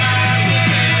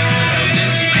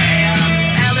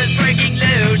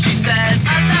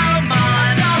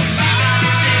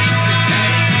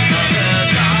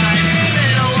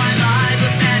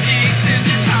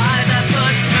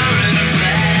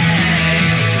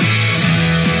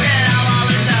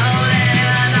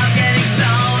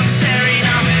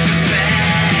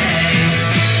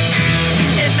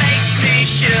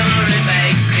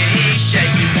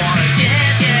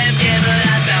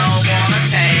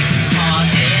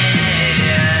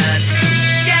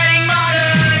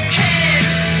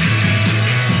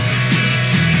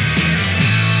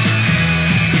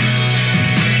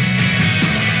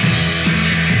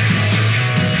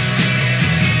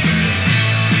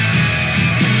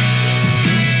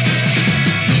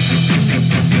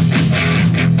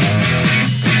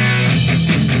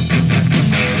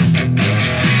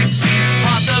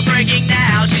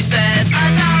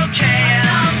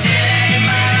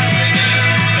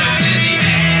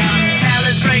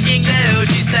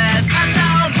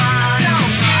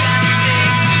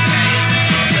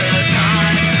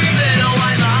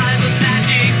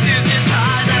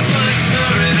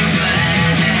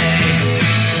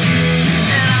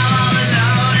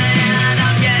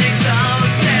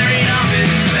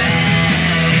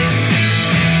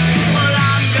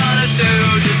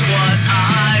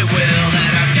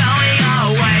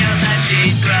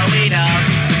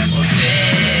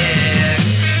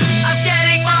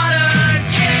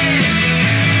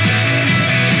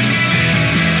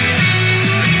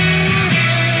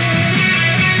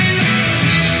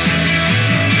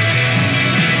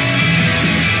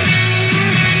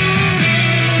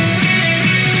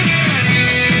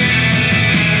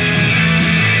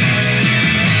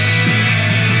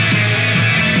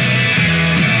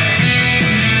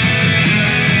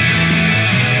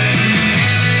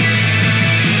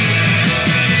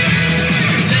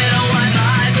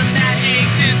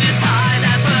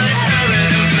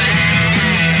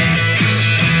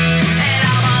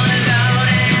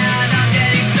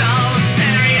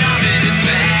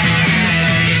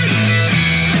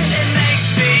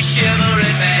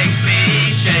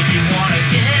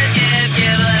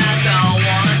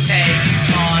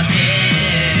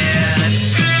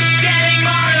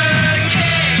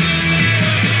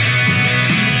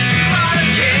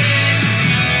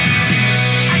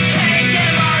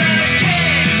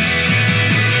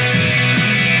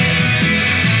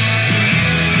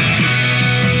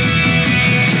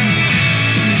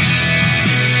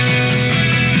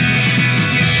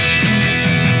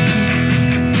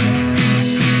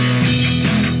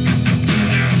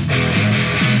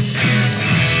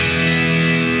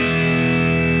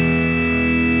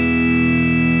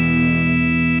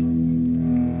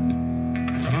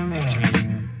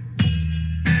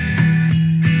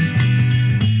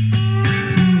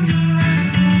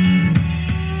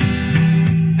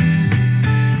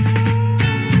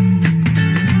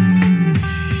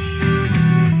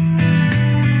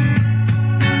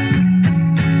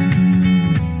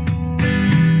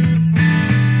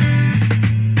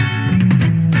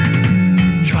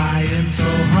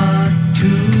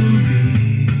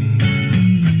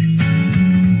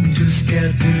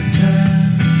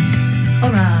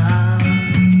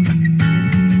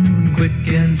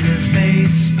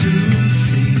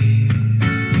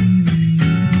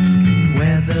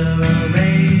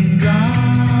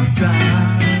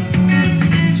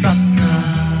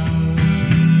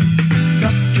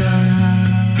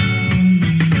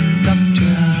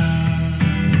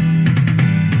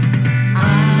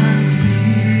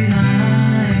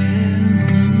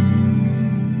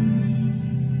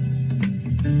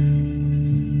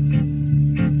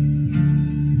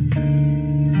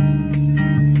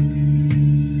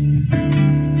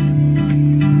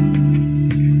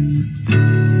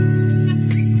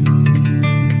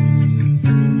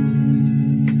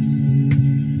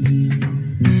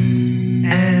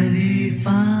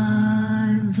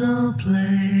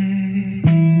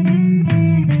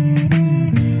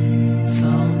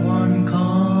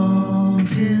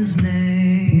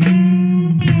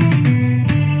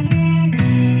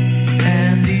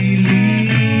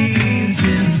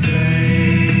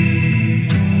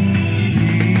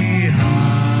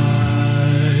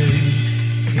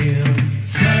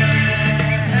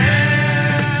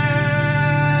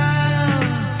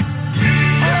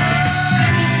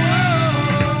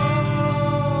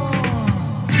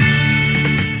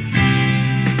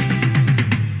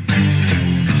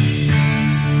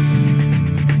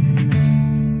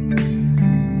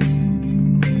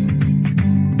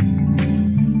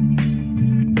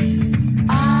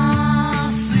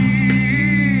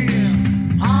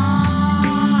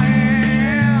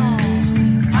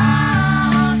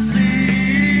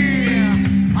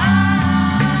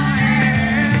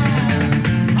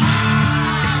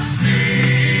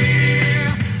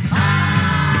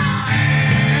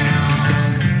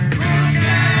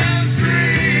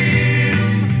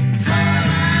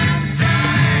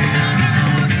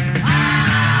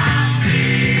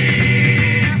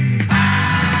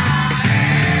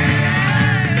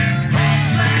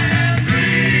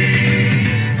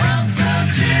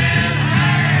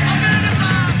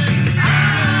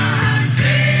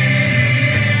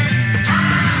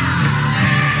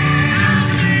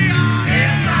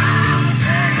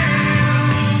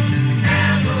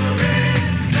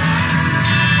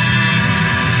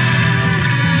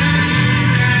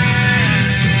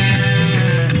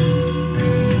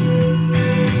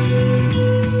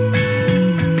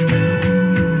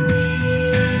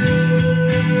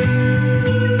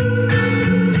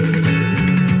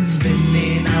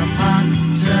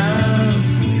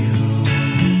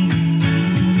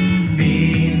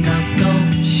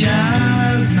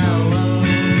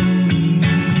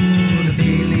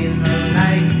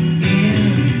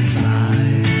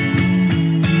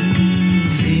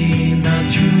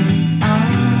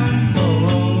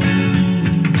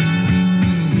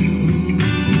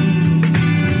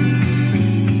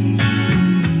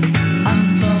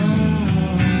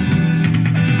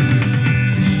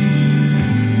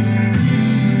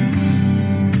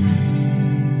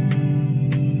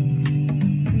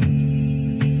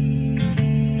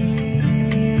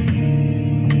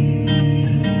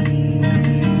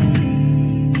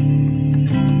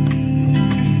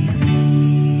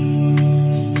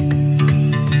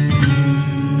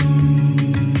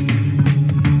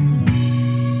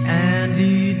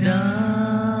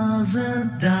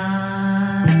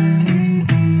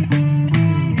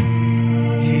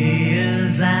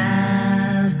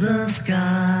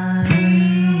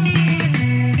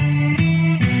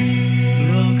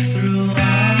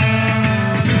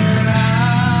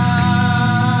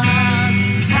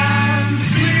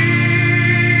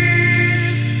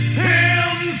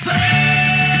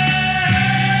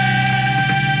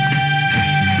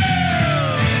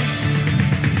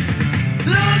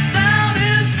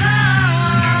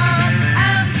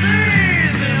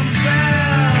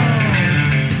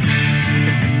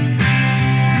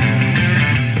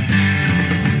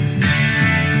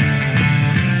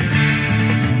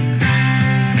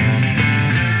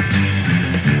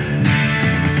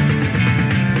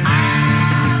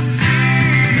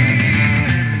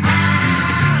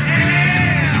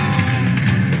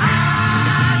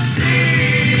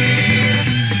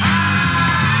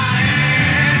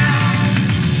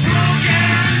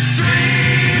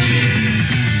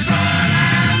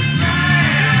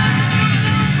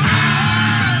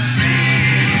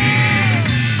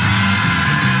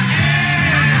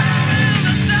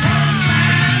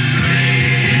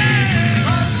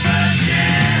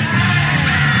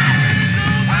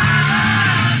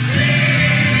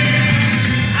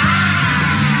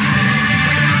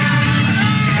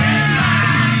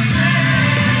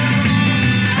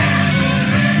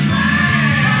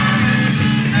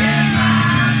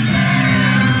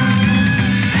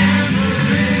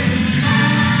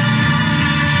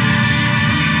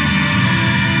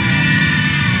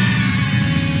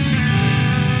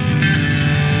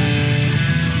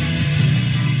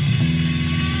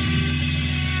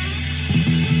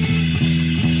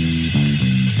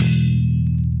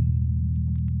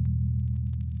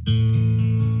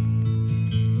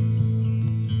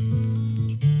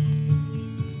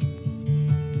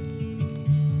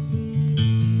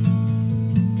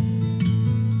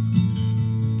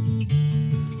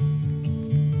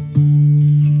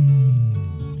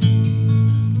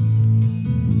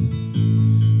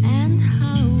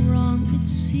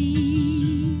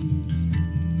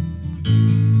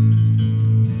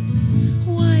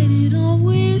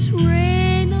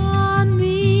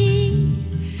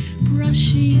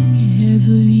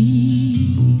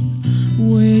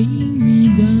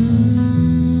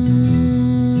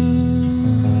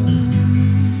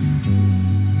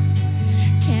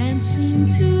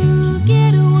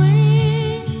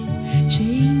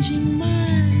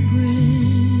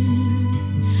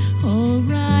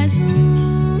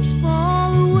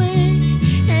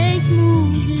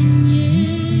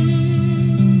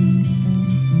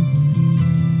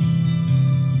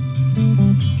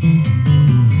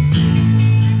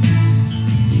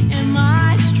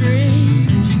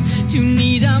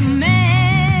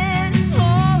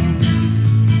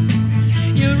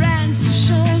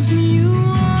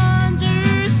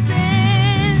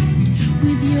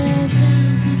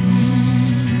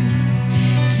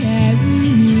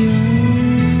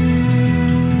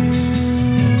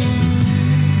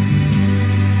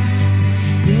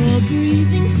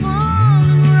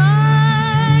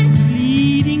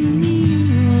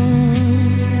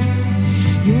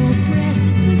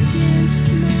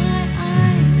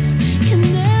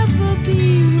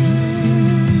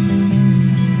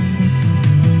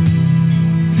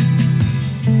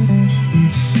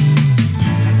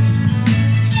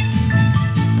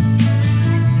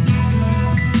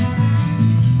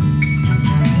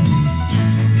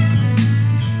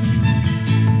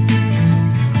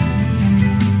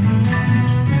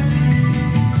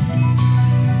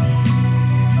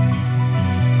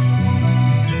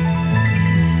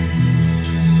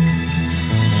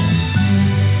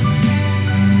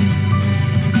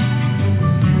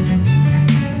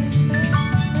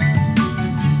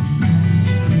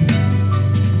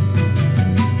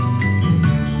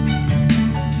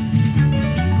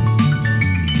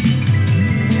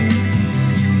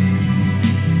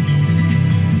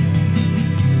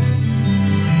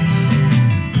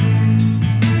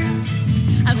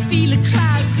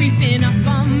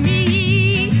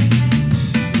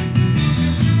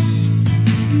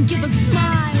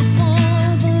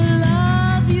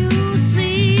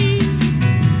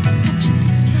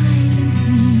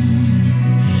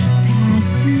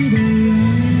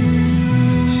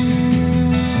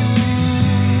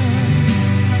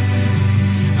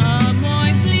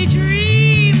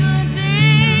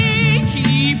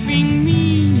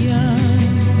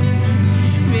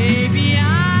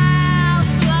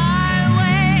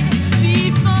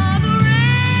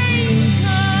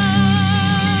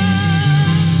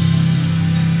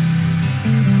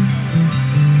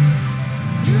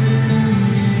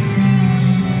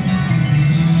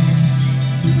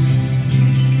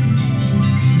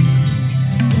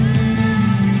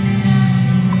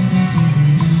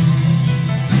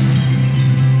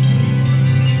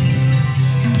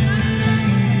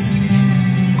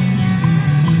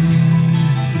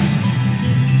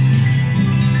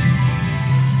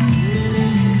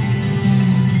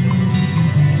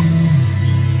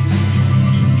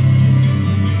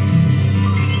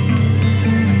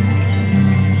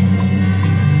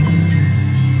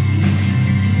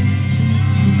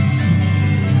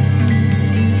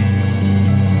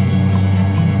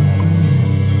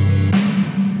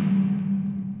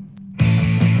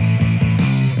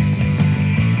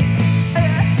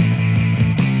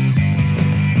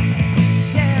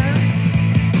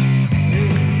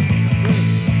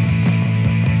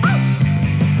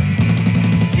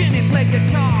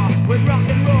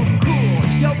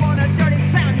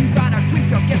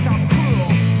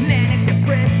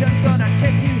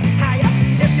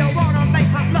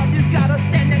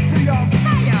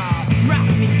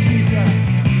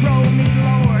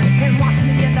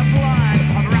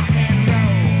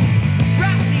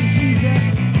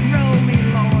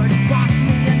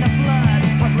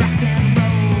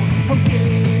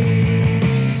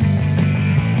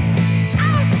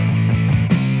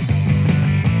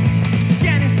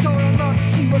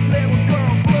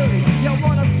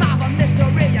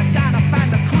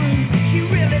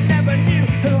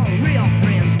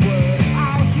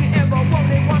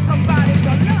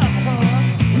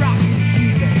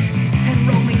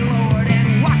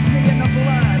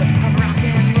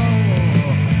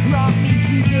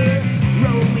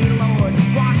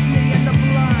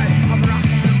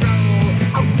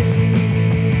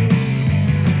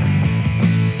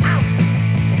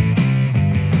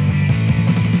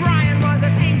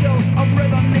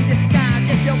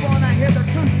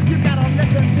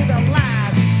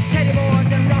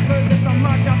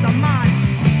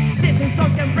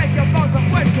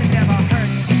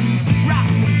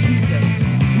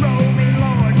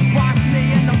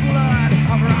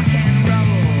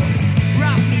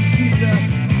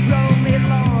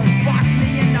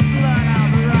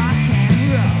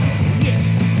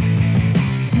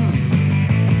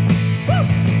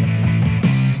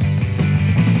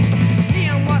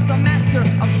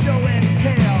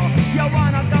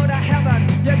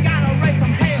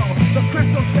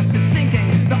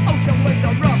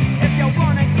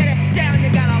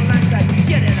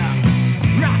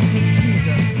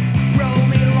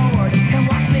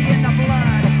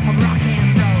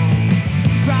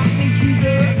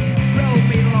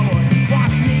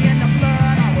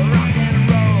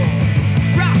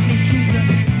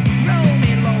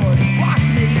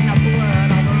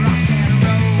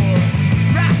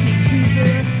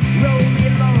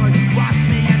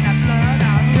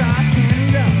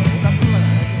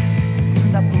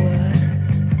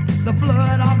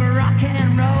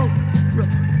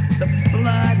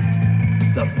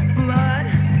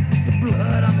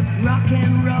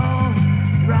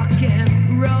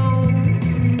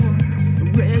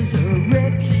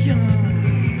 resurrection,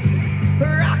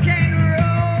 rock and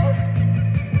roll,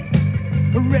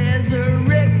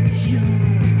 resurrection.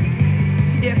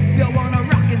 If you want a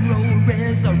rock and roll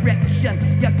resurrection,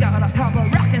 you gotta have a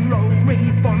rock and roll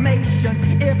reformation.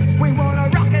 If we want a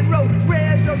rock and roll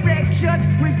resurrection,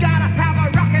 we gotta have a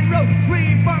rock and roll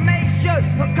reformation.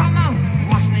 Well, come on,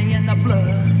 wash me in the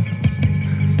blood.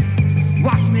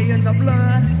 Wash me in the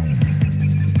blood.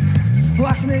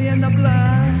 Wash me in the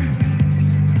blood.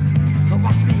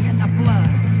 Wash me in the blood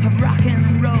of rock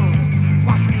and roll.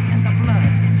 Wash me in the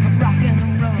blood of rock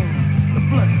and roll. The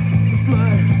blood, the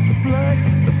blood, the blood,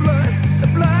 the blood, the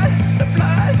blood, the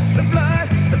blood, the blood,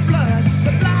 the blood,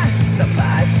 the blood, the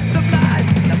blood, the blood,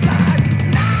 the blood.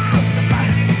 Now the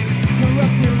blood.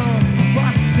 Rock me, Lord.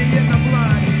 Wash me in the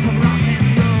blood of rock and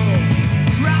roll.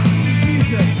 Rock me,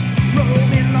 Jesus. Roll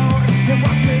me, Lord. And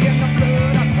wash me in the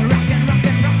blood of rock and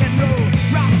roll.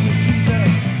 Rock me, Jesus.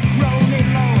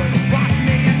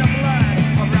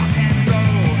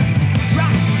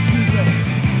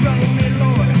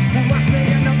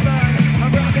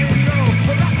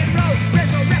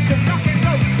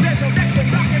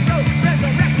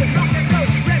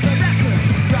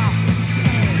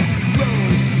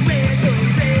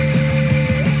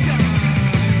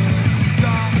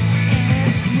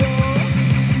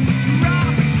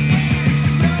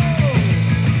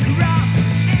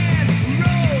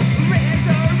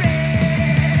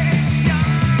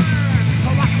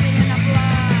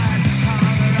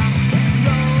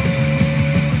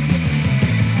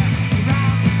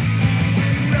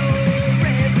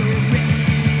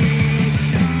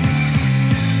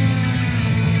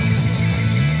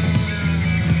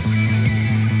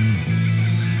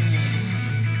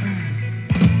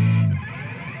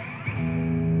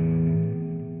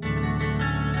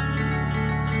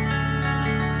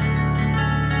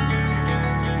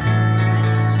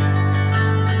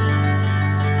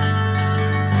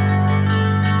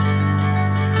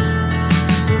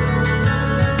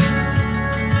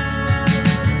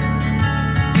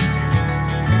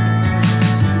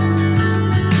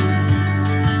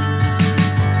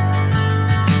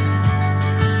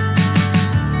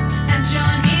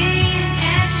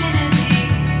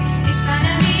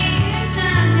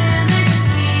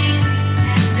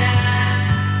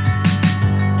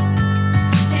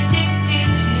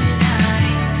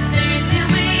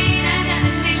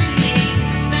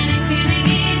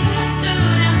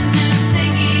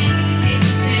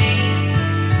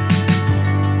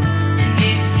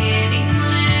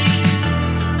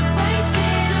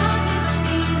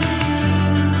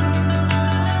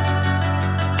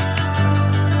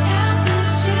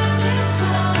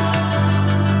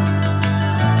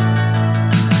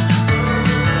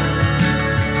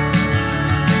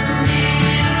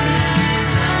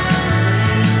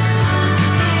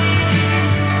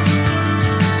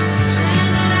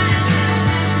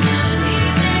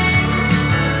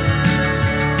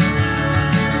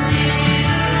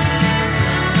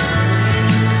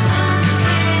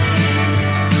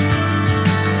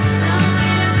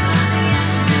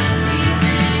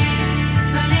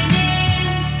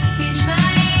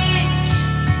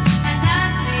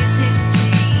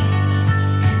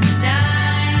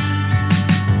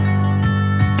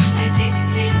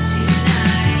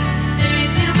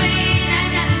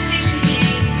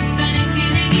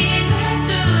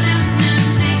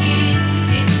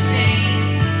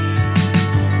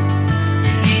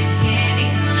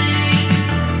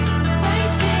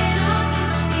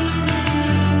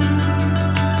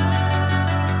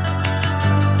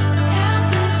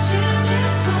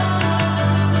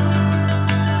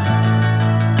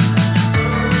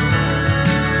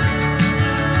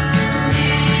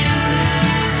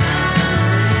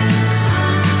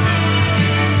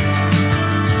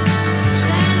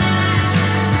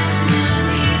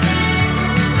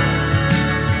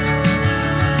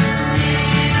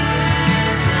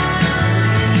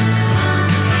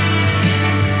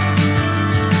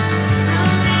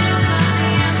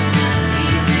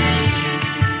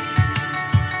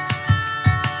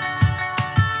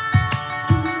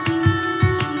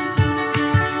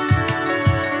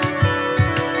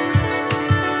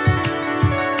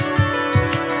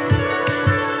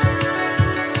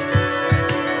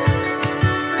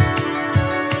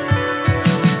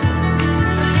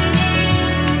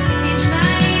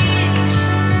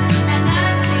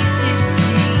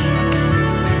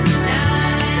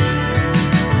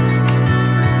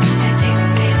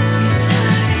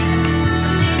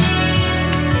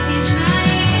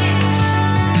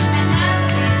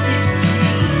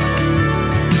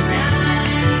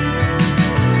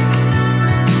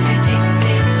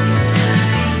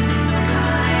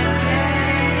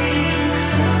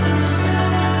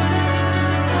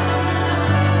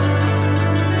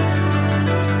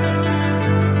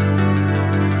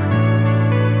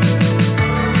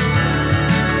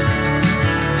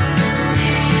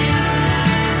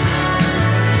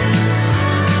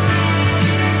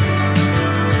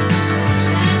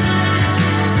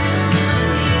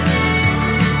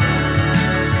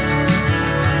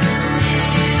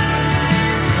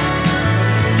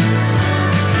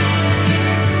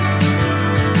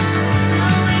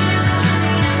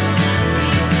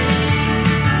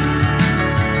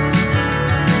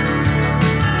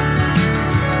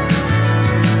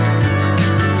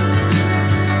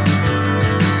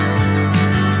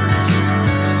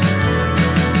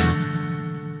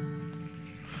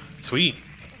 Sweet.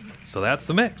 So that's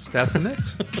the mix. That's the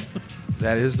mix.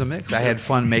 That is the mix. I had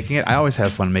fun making it. I always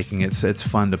have fun making it. So it's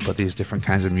fun to put these different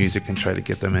kinds of music and try to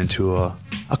get them into a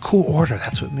cool order.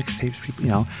 That's what mixtapes,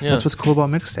 people, that's what's cool about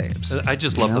mixtapes. I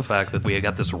just love the fact that we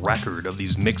got this record of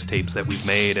these mixtapes that we've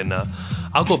made, and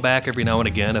I'll go back every now and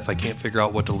again if I can't figure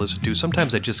out what to listen to.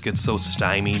 Sometimes I just get so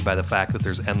stymied by the fact that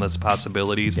there's endless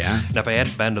possibilities. Yeah. And if I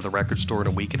hadn't been to the record store in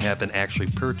a week and haven't actually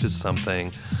purchased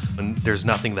something, and there's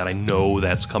nothing that I know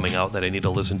that's coming out that I need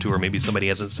to listen to, or maybe somebody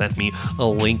hasn't sent me a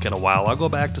link in a while, I'll go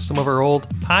back to some of our old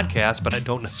podcasts, but I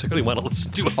don't necessarily want to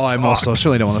listen to us I talk. most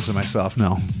certainly don't want to listen to myself,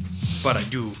 no. But I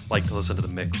do like to listen to the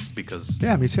mix because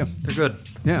Yeah, me too. they're good.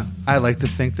 Yeah. I like to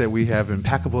think that we have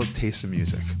impeccable taste in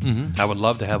music. I would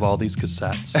love to have all these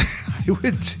cassettes. I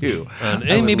would too. And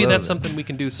I would maybe love that's it. something we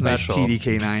can do Nice special.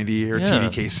 TDK 90 or Yeah.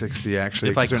 TDK 60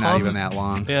 actually, because they're not even that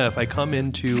long. Yeah, if I come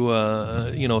into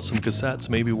some cassettes,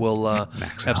 maybe we'll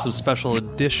have some special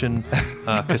edition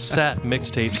cassette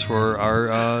mixtapes for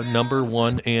our number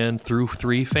 1 and through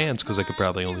 3 fans, because I could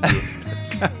probably only do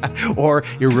it. Or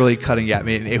you're really cutting at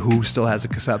me, and who still has a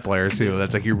cassette player too.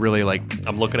 That's like you're really like.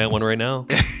 I'm looking at one right now.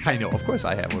 I know, of course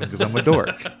I have one because I'm a dork.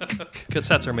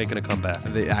 Cassettes are making a comeback.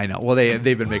 I know. Well,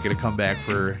 they've been making a comeback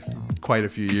for quite a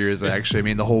few years actually. I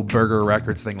mean, the whole Burger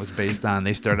Records thing was based on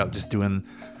they started out just doing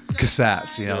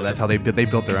cassettes. That's how they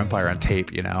built their empire on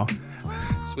tape.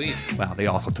 Sweet. Well, they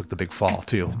also took the big fall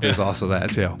too. There's also that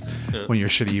too. Yeah. When you're a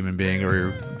shitty human being or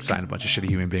you're signed a bunch of shitty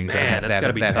human beings, Man, that's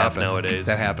gotta be tough happens. nowadays.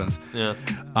 That happens. Yeah.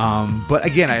 But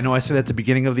again, I know I said at the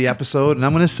beginning of the episode, and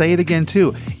I'm going to say it again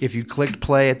too. If you clicked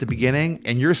play at the beginning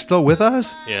and you're still with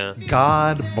us, Yeah.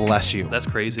 God bless you. That's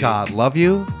crazy. God love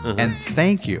you and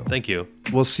thank you. Thank you.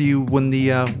 We'll see you when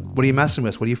the What Are You Messing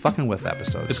With? What Are You Fucking With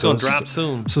episode. It's gonna drop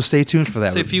soon. So stay tuned for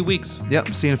that. Say a few weeks. Yep,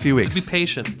 see you in a few weeks. Be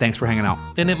patient. Thanks for hanging out.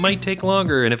 And it might take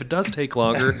longer. And if it does take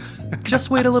longer,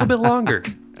 just wait a little bit longer.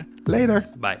 Later.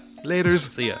 Bye. Laters.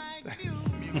 See ya.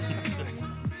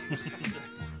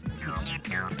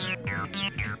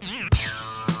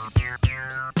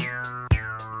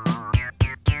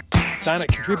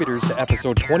 Sonic contributors to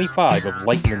episode 25 of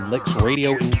Lightning Licks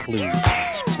Radio include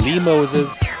Lee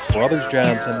Moses, Brothers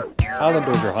Johnson, Holland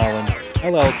Dozier Holland,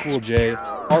 LL Cool J,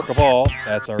 Mark of All,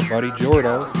 that's our buddy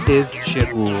Jordo, His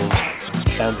Shit Rules,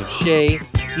 Sounds of Shay,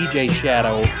 DJ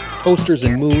Shadow, Toasters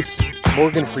and Moose,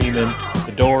 Morgan Freeman,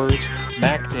 The Doors,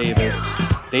 Mac Davis,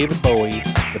 David Bowie,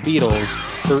 The Beatles,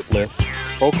 Kurt Liff,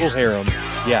 Procol Harum,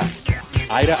 Yes,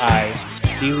 Eye to Eye,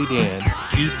 Steely Dan,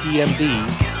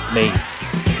 EPMD, Mace,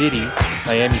 Diddy,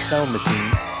 Miami Sound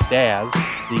Machine, Daz,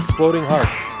 The Exploding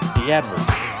Hearts, The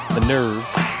Admirals, The Nerves,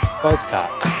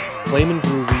 Buzzcocks, Flamin'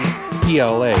 Groovies,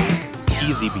 PLA,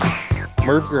 Easy Beats,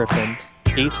 Merv Griffin,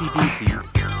 AC/DC,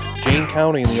 Jane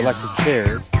County and the Electric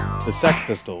Chairs, The Sex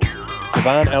Pistols,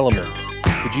 Devon Element,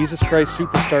 The Jesus Christ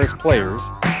Superstars Players,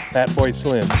 Fatboy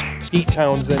Slim, Pete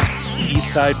Townsend, The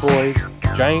East Side Boys,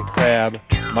 Giant Crab,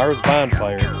 Mars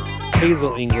Bonfire,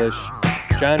 Hazel English,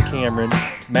 John Cameron,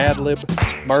 Madlib,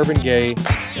 Marvin Gaye,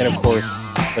 and of course,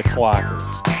 The Clockers.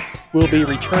 We'll be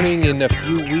returning in a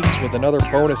few weeks with another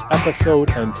bonus episode.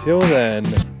 Until then,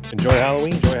 enjoy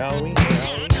Halloween, enjoy Halloween, enjoy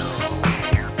Halloween.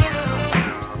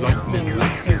 Lightning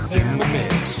Licks is in the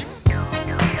mix.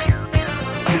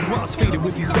 Crossfaded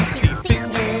with these dusty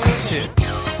fingertips.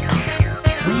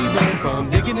 We learn from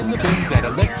digging in the bins at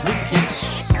Electric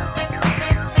Kitsch.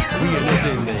 We are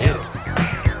living the hits.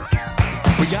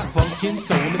 We got funk and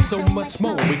soul and so much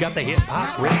more. We got the hip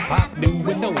hop, rap pop, new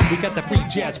and old. We got the free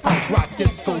jazz, punk, rock,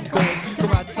 disco, gold,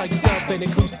 garage, psych, dub, and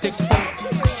acoustic funk.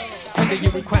 Under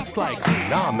your request like,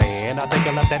 nah man, I think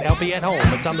I left that LP at home.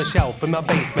 It's on the shelf in my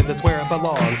basement, that's where it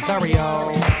belongs. Sorry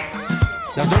y'all.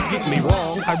 Now don't get me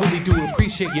wrong, I really do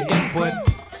appreciate your input,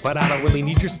 but I don't really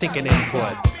need your stinking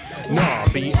input. Nah,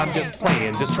 B, I'm just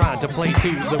playing, just trying to play to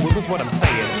the rules, what I'm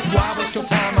saying. Why waste your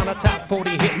time on a top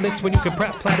 40 hit list when you can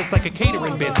prep platters like a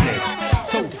catering business?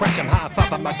 So fresh, I'm high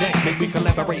five on my deck, maybe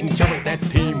collaborate and cure it, that's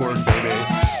teamwork, baby.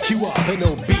 Cue up an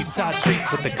old B-side treat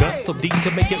with the guts so deep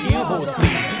to make your ear holes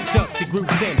bleed. Dusty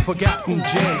grooves and forgotten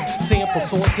gems, sample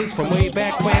sources from way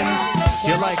back when's.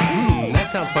 You're like, that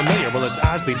sounds familiar, well it's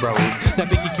Isley Bros. Now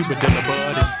Biggie Cuba Dilla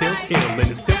Bud is still ill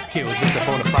and it still kills. It's a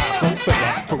bona fide flow for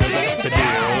that, for real, that's the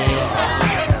deal.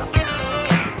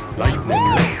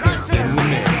 Lightning Licks is in the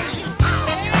mix.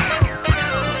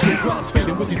 We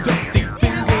crossfaded with these dusty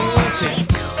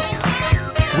fingertips.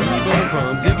 We learn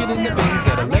from digging in the bins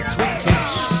at Electric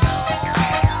Kitsch.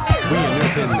 We are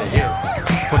living the hits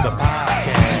for the pie.